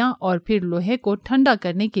भट्टियां और फिर लोहे को ठंडा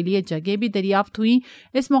करने के लिए जगह भी दरियाफ्त हुई।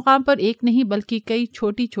 इस मुकाम पर एक नहीं बल्कि कई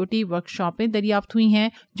छोटी छोटी वर्कशॉपें दरियाफ्त हुई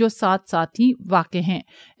हैं जो साथ साथ ही वाक़ हैं।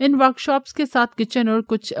 इन वर्कशॉप्स के साथ किचन और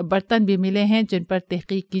कुछ बर्तन भी मिले हैं जिन पर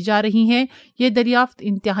तहकीक की जा रही है। ये दरियाफ्त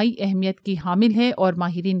इंतहाई अहमियत की हामिल है और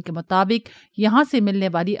माहिरीन के मुताबिक यहाँ से मिलने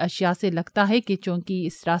वाली अशिया से लगता है कि चूंकि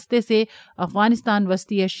इस रास्ते से अफगानिस्तान,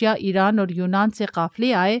 वस्ती एशिया, ईरान और यूनान से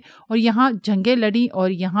काफिले आए और यहाँ जंगें लड़ी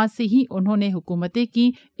और यहाँ से ही उन्होंने हुकूमतें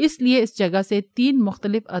की, इसलिए इस जगह से 3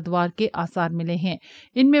 मुख्तलिफ अदवार के आसार मिले हैं।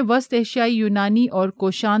 इनमें वस्त एशियाई, यूनानी और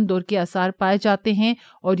कोशान दौर के आसार पाए जाते हैं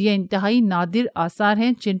और ये इंतहाई नादिर आसार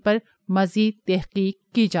हैं जिन पर मजीद तहकीक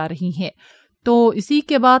की जा रही है। तो इसी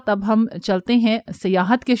के बाद अब हम चलते हैं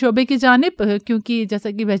सियाहत के शोबे की जानिब, क्योंकि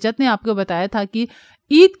जैसा कि बहजत ने आपको बताया था कि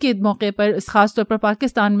ईद के मौके पर ख़ास तौर पर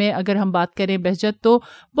पाकिस्तान में अगर हम बात करें बहजत, तो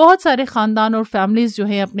बहुत सारे ख़ानदान और फैमिलीज़ जो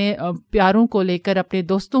हैं अपने प्यारों को लेकर, अपने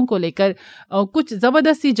दोस्तों को लेकर कुछ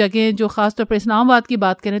ज़बरदस्ती जगह, जो ख़ास तौर पर इस्लामाबाद की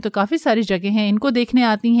बात करें तो काफ़ी सारी जगह हैं, इनको देखने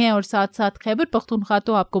आती हैं। और साथ साथ खैबर पख्तूनख्वा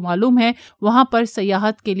तो आपको मालूम है वहाँ पर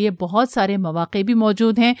सियाहत के लिए बहुत सारे मौक़े भी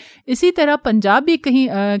मौजूद हैं। इसी तरह पंजाब भी कहीं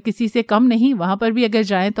किसी से कम नहीं, वहाँ पर भी अगर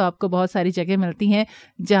जाएँ तो आपको बहुत सारी जगह मिलती हैं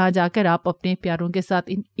जहाँ जाकर आप अपने प्यारों के साथ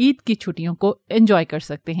इन ईद की छुट्टियों को एंजॉय कर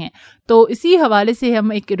सकते हैं। तो इसी हवाले से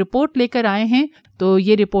हम एक रिपोर्ट लेकर आए हैं। तो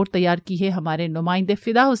ये रिपोर्ट तैयार की है हमारे नुमाइंदे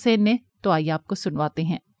फिदा हुसैन ने, तो आइए आपको सुनवाते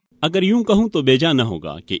हैं। अगर यूं कहूं तो बेजा न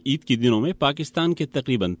होगा कि ईद के दिनों में पाकिस्तान के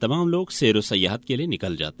तकरीबन तमाम लोग सैर व सयाहत के लिए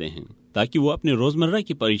निकल जाते हैं ताकि वो अपने रोजमर्रा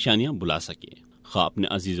की परेशानियां भुला सके। खा अपने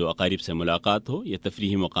अजीज व अकारिब से मुलाकात हो या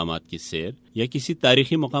तफरीही मकामात की सैर या किसी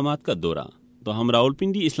तारीखी मकामात का दौरा, तो हम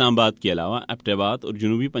रावलपिंडी, इस्लामाबाद के अलावा एबटाबाद और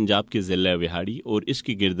जनूबी पंजाब के ज़िला विहाड़ी और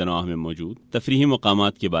इसकी गिरदनवाह में मौजूद तफरीही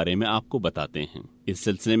मकामात के बारे में आपको बताते हैं। इस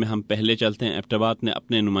सिलसिले में हम पहले चलते हैं एबटाबाद में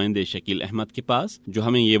अपने नुमाइंदे शकील अहमद के पास, जो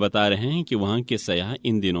हमें ये बता रहे हैं कि वहाँ के सयाह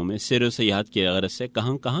इन दिनों में सैर व सयाहत की गरज से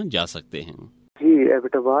कहाँ कहाँ जा सकते हैं। जी,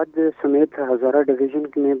 एबटाबाद समेत हज़ारा डिवीज़न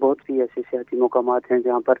में बहुत सी ऐसे सियाती मकामात हैं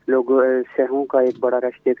जहाँ पर लोग सयाहों का एक बड़ा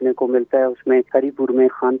रश देखने को मिलता है। उसमें हरीपुर में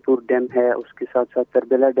खानपुर डैम है, उसके साथ साथ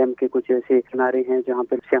तरबेला डैम के कुछ ऐसे किनारे हैं जहाँ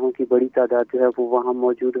पर सयाहों की बड़ी तादाद जो है वो वहाँ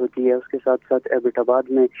मौजूद होती है। उसके साथ साथ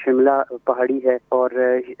एबटाबाद में शिमला पहाड़ी है और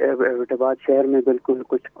एबटाबाद शहर में बिल्कुल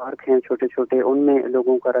कुछ पार्क हैं छोटे छोटे, उनमें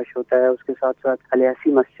लोगों का रश होता है। उसके साथ साथ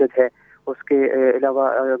अलियासी मस्जिद है। उसके अलावा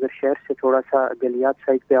अगर शहर से थोड़ा सा गलियात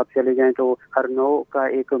साइड पे आप चले जाएं तो हरनौ का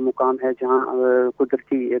एक मुकाम है जहां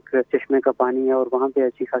कुदरती एक चश्मे का पानी है और वहां पे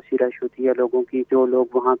अच्छी खासी रश होती है लोगों की, जो लोग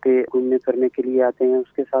वहां पे घूमने फिरने के लिए आते हैं।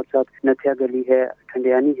 उसके साथ साथ नथिया गली है,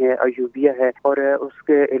 ठंडियानी है, अयूबिया है और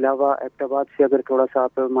उसके अलावा एबटाबाद से अगर थोड़ा सा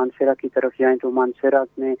आप मानसरा की तरफ जाएं तो मानसरा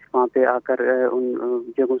में वहाँ पे आकर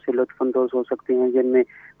उन जगहों से लुत्फानंदोज हो सकते हैं जिनमें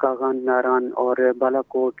कागान, नारान और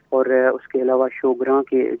बालाकोट और उसके अलावा शोगरा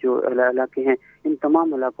के जो इलाके हैं, इन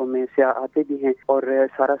तमाम इलाकों में सयाह आते भी हैं और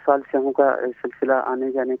सारा साल सयाहों का सिलसिला आने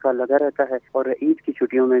जाने का लगा रहता है। और ईद की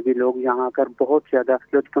छुट्टियों में भी लोग यहाँ आकर बहुत ज्यादा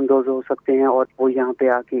लुत्फानंदोज हो सकते हैं और वो यहाँ पे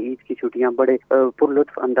आके ईद की छुट्टियाँ बड़े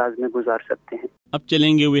पुरलुत्फ अंदाज में गुजार सकते हैं। अब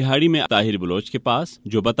चलेंगे विहाड़ी में ताहिर बलोच के पास,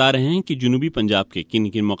 जो बता रहे हैं कि जनूबी पंजाब के किन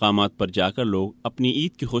किन मकामात पर जाकर लोग अपनी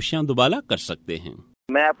ईद की खुशियाँ दुबाला कर सकते हैं।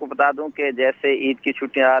 मैं आपको बता दूं कि जैसे ईद की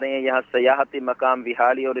छुट्टियां आ रही हैं, यहाँ सयाहती मकाम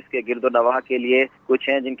विहाड़ी और इसके गिरदो नवाह के लिए कुछ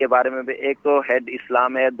हैं जिनके बारे में भी। एक तो हेड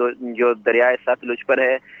इस्लाम है जो दरियाए सतलुज पर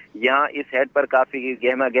है। यहाँ इस हेड पर काफी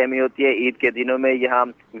गहमा गहमी होती है ईद के दिनों में। यहाँ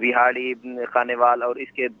विहाड़ी, खानेवाल और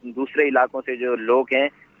इसके दूसरे इलाकों से जो लोग हैं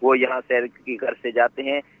वो यहाँ सैर की घर से जाते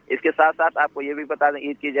हैं। इसके साथ साथ आपको ये भी बता दें,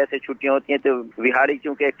 ईद की जैसे छुट्टियां होती हैं तो विहाड़ी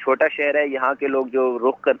चूंकि एक छोटा शहर है, यहाँ के लोग जो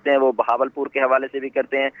रुख करते हैं वो बहावलपुर के हवाले से भी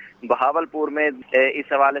करते हैं। बहावलपुर में इस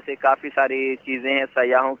हवाले से काफी सारी चीजें हैं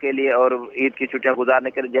सयाहों के लिए और ईद की छुट्टियां गुजारने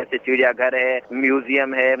के लिए, जैसे चिड़ियाघर है,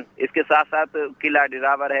 म्यूजियम है। इसके साथ साथ किला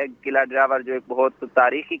डिरावर है। किला डिरावर जो एक बहुत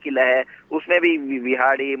तारीखी किला है, उसमें भी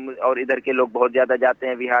विहाड़ी और इधर के लोग बहुत ज्यादा जाते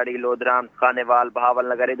हैं। विहाड़ी, लोधराम, खानेवाल,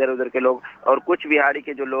 बहावल नगर, इधर उधर के लोग। और कुछ विहाड़ी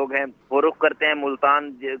के जो लोग हैं वो रुख करते हैं मुल्तान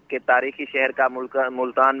के तारीखी शहर का।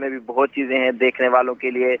 मुल्तान में भी बहुत चीजें हैं देखने वालों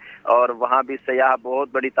के लिए और वहाँ भी सयाह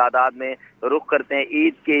बहुत बड़ी तादाद में रुख करते हैं।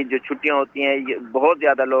 ईद की जो छुट्टियां होती हैं बहुत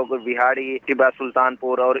ज्यादा लोग विहाड़ी, टिब्बा,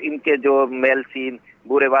 सुल्तानपुर और इनके जो मेलसी,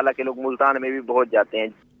 बूरेवाला के लोग मुल्तान में भी बहुत जाते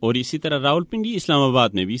हैं। और इसी तरह रावलपिंडी,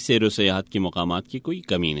 इस्लामाबाद में भी सैर व सयाहत के मकामात की कोई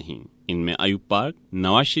कमी नहीं। इनमें Ayub park,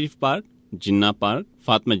 Nawaz Sharif park, Jinnah park,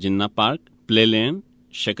 Fatima Jinnah park, play land,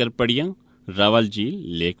 Shakarparian, Rawal झील,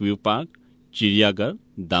 लेक व्यू पार्क, चिड़ियाघर,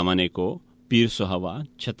 दामनेको, پیر سہوا،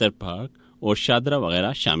 چھتر پارک اور شادرہ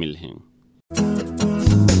وغیرہ شامل ہیں۔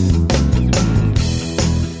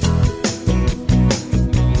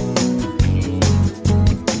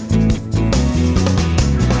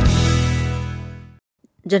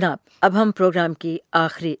 جناب، اب ہم پروگرام کی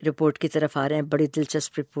آخری رپورٹ کی طرف آ رہے ہیں۔ بڑی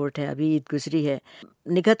دلچسپ رپورٹ ہے، ابھی عید گزری ہے۔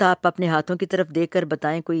 نگہت، آپ اپنے ہاتھوں کی طرف دیکھ کر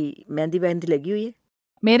بتائیں، کوئی مہندی لگی ہوئی ہے؟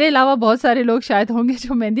 میرے علاوہ بہت سارے لوگ شاید ہوں گے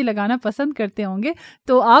جو مہندی لگانا پسند کرتے ہوں گے،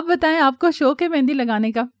 تو آپ بتائیں، آپ کو شوق ہے مہندی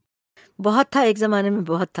لگانے کا؟ بہت تھا، ایک زمانے میں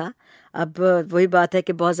بہت تھا۔ اب وہی بات ہے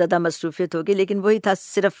کہ بہت زیادہ مصروفیت ہوگی، لیکن وہی تھا،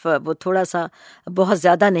 صرف وہ تھوڑا سا، بہت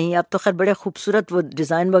زیادہ نہیں۔ اب تو خیر بڑے خوبصورت وہ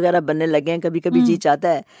ڈیزائن وغیرہ بننے لگے ہیں، کبھی کبھی جی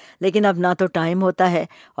چاہتا ہے، لیکن اب نہ تو ٹائم ہوتا ہے،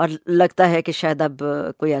 اور لگتا ہے کہ شاید اب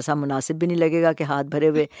کوئی ایسا مناسب بھی نہیں لگے گا کہ ہاتھ بھرے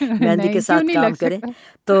ہوئے مہندی کے ساتھ کام کریں۔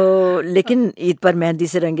 تو لیکن عید پر مہندی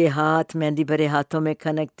سے رنگے ہاتھ، مہندی بھرے ہاتھوں میں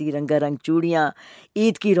کھنکتی رنگا رنگ چوڑیاں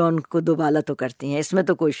عید کی رونق کو دوبالا تو کرتی ہیں، اس میں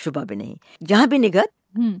تو کوئی شبہ بھی نہیں۔ جہاں بھی نگہت،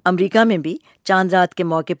 امریکہ میں بھی چاند رات کے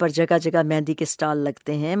موقع پر جگہ جگہ مہندی کے سٹال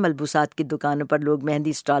لگتے ہیں۔ ملبوسات کی دکانوں پر لوگ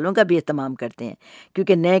مہندی سٹالوں کا بھی اہتمام کرتے ہیں،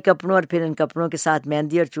 کیونکہ نئے کپڑوں اور پھر ان کپڑوں کے ساتھ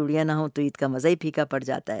مہندی اور چوڑیاں نہ ہوں تو عید کا مزہ ہی پھیکا پڑ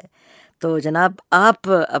جاتا ہے۔ تو جناب، آپ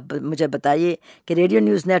اب مجھے بتائیے کہ ریڈیو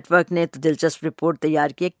نیوز نیٹ ورک نے تو دلچسپ رپورٹ تیار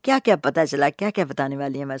کی، کیا کیا پتہ چلا، کیا کیا بتانے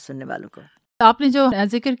والی ہیں ہمارے سننے والوں کو؟ آپ نے جو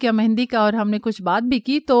ذکر کیا مہندی کا، اور ہم نے کچھ بات بھی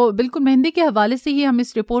کی، تو بالکل مہندی کے حوالے سے ہی ہم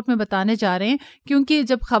اس رپورٹ میں بتانے جا رہے ہیں، کیونکہ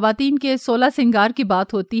جب خواتین کے 16 سنگار کی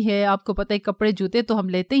بات ہوتی ہے، آپ کو پتہ ہے کپڑے جوتے تو ہم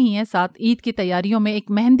لیتے ہی ہیں، ساتھ عید کی تیاریوں میں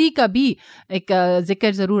ایک مہندی کا بھی ایک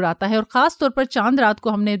ذکر ضرور آتا ہے، اور خاص طور پر چاند رات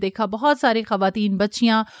کو ہم نے دیکھا بہت ساری خواتین،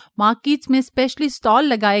 بچیاں، مارکیٹس میں اسپیشلی سٹال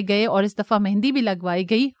لگائے گئے، اور اس دفعہ مہندی بھی لگوائی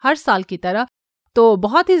گئی ہر سال کی طرح۔ تو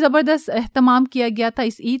بہت ہی زبردست اہتمام کیا گیا تھا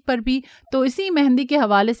اس عید پر بھی۔ تو اسی مہندی کے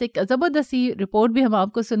حوالے سے ایک زبردست رپورٹ بھی ہم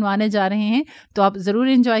آپ کو سنوانے جا رہے ہیں، تو آپ ضرور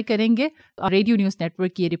انجوائے کریں گے۔ اور ریڈیو نیوز نیٹ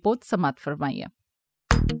ورک کی یہ رپورٹ سماعت فرمائیے۔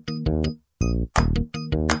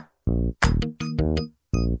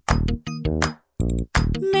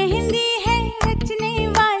 مہندی ہے رچنے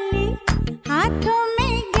والی، ہاتھوں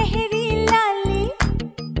میں گہری لالی،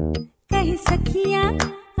 کہیں سکھیاں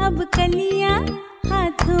اب کلیاں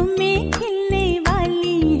ہاتھوں میں کھلنے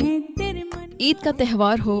والی ہیں۔ عید کا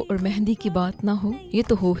تہوار ہو اور مہندی کی بات نہ ہو، یہ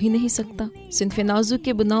تو ہو ہی نہیں سکتا۔ صنف نازک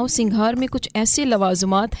کے بناؤ سنگھار میں کچھ ایسے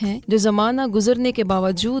لوازمات ہیں جو زمانہ گزرنے کے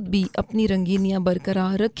باوجود بھی اپنی رنگینیاں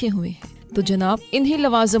برقرار رکھے ہوئے ہیں۔ تو جناب، انہی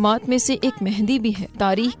لوازمات میں سے ایک مہندی بھی ہے۔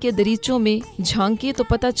 تاریخ کے دریچوں میں جھانکے تو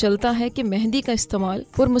پتہ چلتا ہے کہ مہندی کا استعمال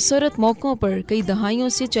پرمسرت موقعوں پر کئی دہائیوں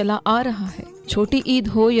سے چلا آ رہا ہے۔ چھوٹی عید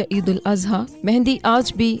ہو یا عید الاضحیٰ، مہندی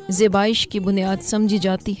آج بھی زیبائش کی بنیاد سمجھی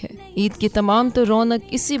جاتی ہے۔ عید کی تمام تو رونق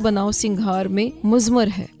اسی بناؤ سنگھار میں مضمر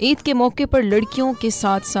ہے۔ عید کے موقع پر لڑکیوں کے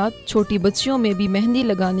ساتھ ساتھ چھوٹی بچیوں میں بھی مہندی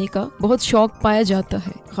لگانے کا بہت شوق پایا جاتا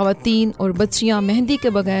ہے۔ خواتین اور بچیاں مہندی کے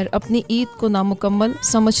بغیر اپنی عید کو نامکمل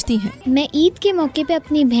سمجھتی ہیں۔ میں عید کے موقع پہ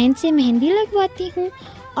اپنی بہن سے مہندی لگواتی ہوں،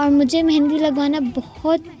 اور مجھے مہندی لگوانا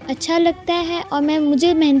بہت اچھا لگتا ہے، اور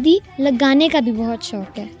مجھے مہندی لگانے کا بھی بہت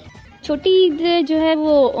شوق ہے۔ چھوٹی عید جو ہے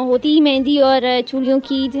وہ ہوتی ہی مہندی اور چوڑیوں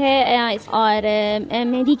کی عید ہے، اور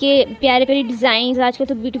مہندی کے پیارے پیارے ڈیزائنز، آج کل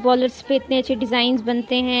تو بیوٹی پارلرز پہ اتنے اچھے ڈیزائنز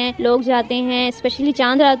بنتے ہیں، لوگ جاتے ہیں، اسپیشلی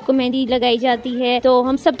چاند رات کو مہندی لگائی جاتی ہے، تو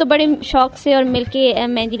ہم سب تو بڑے شوق سے اور مل کے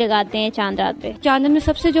مہندی لگاتے ہیں چاند رات پہ۔ چاند میں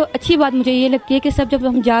سب سے جو اچھی بات مجھے یہ لگتی ہے کہ سب جب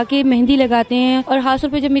ہم جا کے مہندی لگاتے ہیں، اور خاص طور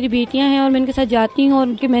پہ جب میری بیٹیاں ہیں اور میں ان کے ساتھ جاتی ہوں اور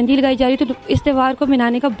ان کی مہندی لگائی جا رہی ہے، تو اس تہوار کو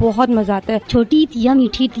منانے کا بہت مزہ آتا ہے۔ چھوٹی عید یا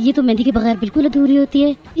میٹھی عید، یہ تو مہندی کے بغیر بالکل ادھوری ہوتی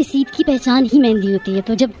ہے۔ اس عید کی پہچان ہی مہندی ہوتی ہے۔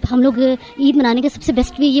 تو جب ہم لوگ عید منانے کا سب سے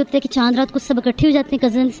بیسٹ وے یہ ہوتا ہے کہ چاند رات کو سب اکٹھے ہو جاتے ہیں،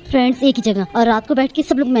 کزنس فرینڈس ایک ہی جگہ، اور رات کو بیٹھ کے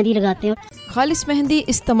سب لوگ مہندی لگاتے ہیں۔ خالص مہندی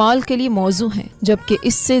استعمال کے لیے موزوں ہے، جبکہ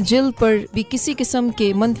اس سے جلد پر بھی کسی قسم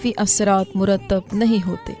کے منفی اثرات مرتب نہیں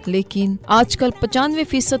ہوتے، لیکن آج کل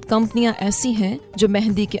 95% کمپنیاں ایسی ہیں جو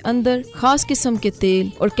مہندی کے اندر خاص قسم کے تیل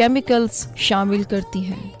اور کیمیکلز شامل کرتی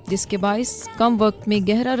ہیں، جس کے باعث کم وقت میں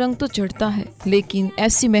گہرا رنگ تو چڑھتا ہے، لیکن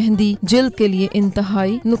ایسی مہندی جلد کے لیے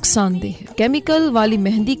انتہائی نقصان دہ ہے۔ کیمیکل والی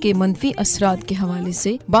مہندی کے منفی اثرات کے حوالے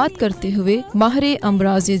سے بات کرتے ہوئے ماہر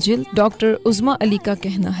امراض جلد ڈاکٹر عظمیٰ علی کا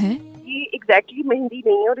کہنا ہے، ایگزیکٹلی مہندی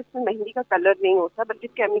نہیں ہے، اور اس میں مہندی کا کلر نہیں ہوتا، بلکہ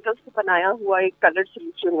کیمیکل سے بنایا ہوا ایک کلر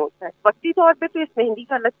سولوشن ہوتا ہے۔ وقتی طور پہ تو اس مہندی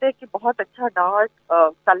کا لگتا ہے کہ بہت اچھا ڈارک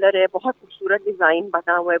کلر ہے، بہت خوبصورت ڈیزائن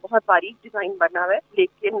بنا ہوا ہے، بہت باریک ڈیزائن بنا ہوا ہے،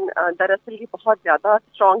 لیکن دراصل یہ بہت زیادہ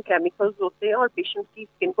اسٹرانگ کیمیکلز ہوتے ہیں اور پیشنٹ کی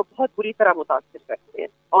اسکن کو بہت بری طرح متاثر کرتے ہیں۔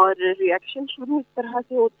 اور ریئیکشن شروع اس طرح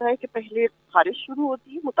سے ہوتا ہے کہ پہلے خارش شروع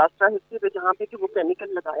ہوتی ہے متاثرہ حصے پہ، جہاں پہ کہ وہ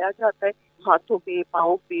کیمیکل لگایا جاتا ہے، ہاتھوں پہ،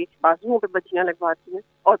 پاؤں پہ، بازوؤں پہ بچیاں لگواتی ہیں،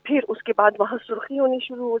 اور پھر اس کے بعد وہاں سرخی ہونی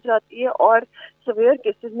شروع ہو جاتی ہے، اور سیویئر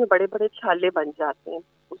کیسز میں بڑے بڑے چھالے بن جاتے ہیں۔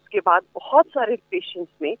 اس کے بعد بہت سارے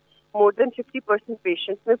پیشنٹس میں more than 50%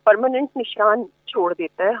 पेशेंट्स में परमानेंट निशान छोड़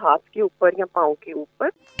देता है हाथ के ऊपर या पाँव के ऊपर।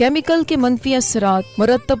 केमिकल के मनफी असरात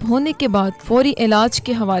मुरतब होने के बाद फौरी इलाज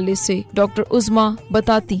के हवाले से डॉक्टर उज़मा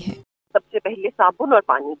बताती हैं। सबसे पहले साबुन और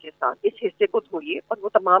पानी के साथ इस हिस्से को धोइए और वो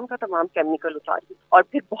तमाम का तमाम केमिकल उतारिए और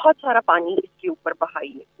फिर बहुत सारा पानी इसके ऊपर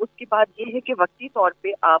बहाइए। उसके बाद ये है कि वक्ती तौर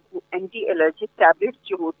पे आप एंटी एलर्जिक टैबलेट्स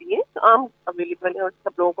जो होती हैं आम अवेलेबल है और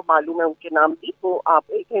सब लोगों को मालूम है उनके नाम भी, तो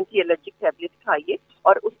आप एक एंटी एलर्जिक टैबलेट खाइए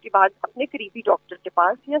और उसके बाद अपने करीबी डॉक्टर के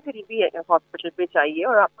पास या करीबी हॉस्पिटल पे जाइए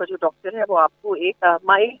और आपका जो डॉक्टर है वो आपको एक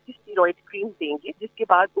माइल्ड स्टेरॉइड क्रीम देंगे, जिसके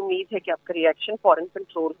बाद उम्मीद है कि आपका रिएक्शन फौरन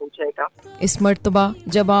कंट्रोल हो जाएगा। इस मर्तबा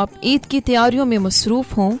जब आप ईद की तैयारियों में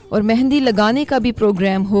मसरूफ हों और मेहंदी लगाने का भी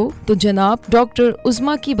प्रोग्राम हो तो जनाब डॉक्टर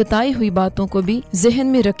उज़मा की बताई हुई बातों को भी जहन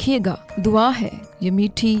में रखिएगा। दुआ है ये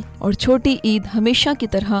मीठी और छोटी ईद हमेशा की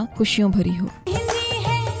तरह खुशियों भरी हो।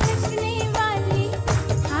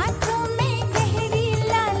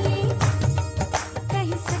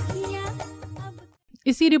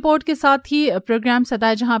 इसी रिपोर्ट के साथ ही प्रोग्राम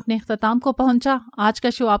सदाए जहां अपने इख्तिताम को पहुंचा। आज का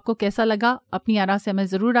शो आपको कैसा लगा? अपनी आरा से हमें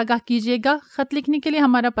ज़रूर आगाह कीजिएगा। ख़त लिखने के लिए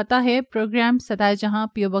हमारा पता है प्रोग्राम सदाए जहां,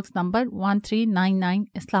 PO बॉक्स नंबर 1399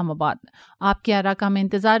 इस्लामाबाद। आपकी आरा का हमें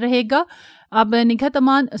इंतज़ार रहेगा। अब निगहत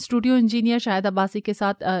अमान स्टूडियो इंजीनियर शाहिद अब्बासी के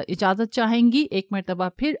साथ इजाज़त चाहेंगी। एक मरतबा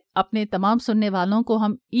फिर अपने तमाम सुनने वालों को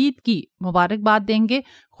हम ईद की मुबारकबाद देंगे।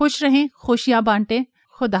 खुश रहें, खुशियाँ बांटें।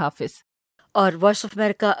 खुदा हाफिज़। और वॉइस ऑफ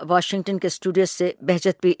अमेरिका वाशिंगटन के स्टूडियो से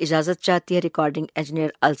बहजत भी इजाज़त चाहती है। रिकॉर्डिंग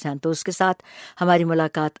इंजीनियर अल सैंतोस के साथ हमारी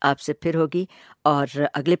मुलाकात आपसे फिर होगी और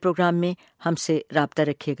अगले प्रोग्राम में हमसे राब्ता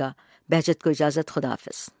रखिएगा। बहजत को इजाज़त। खुदा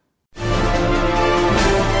हाफिज़।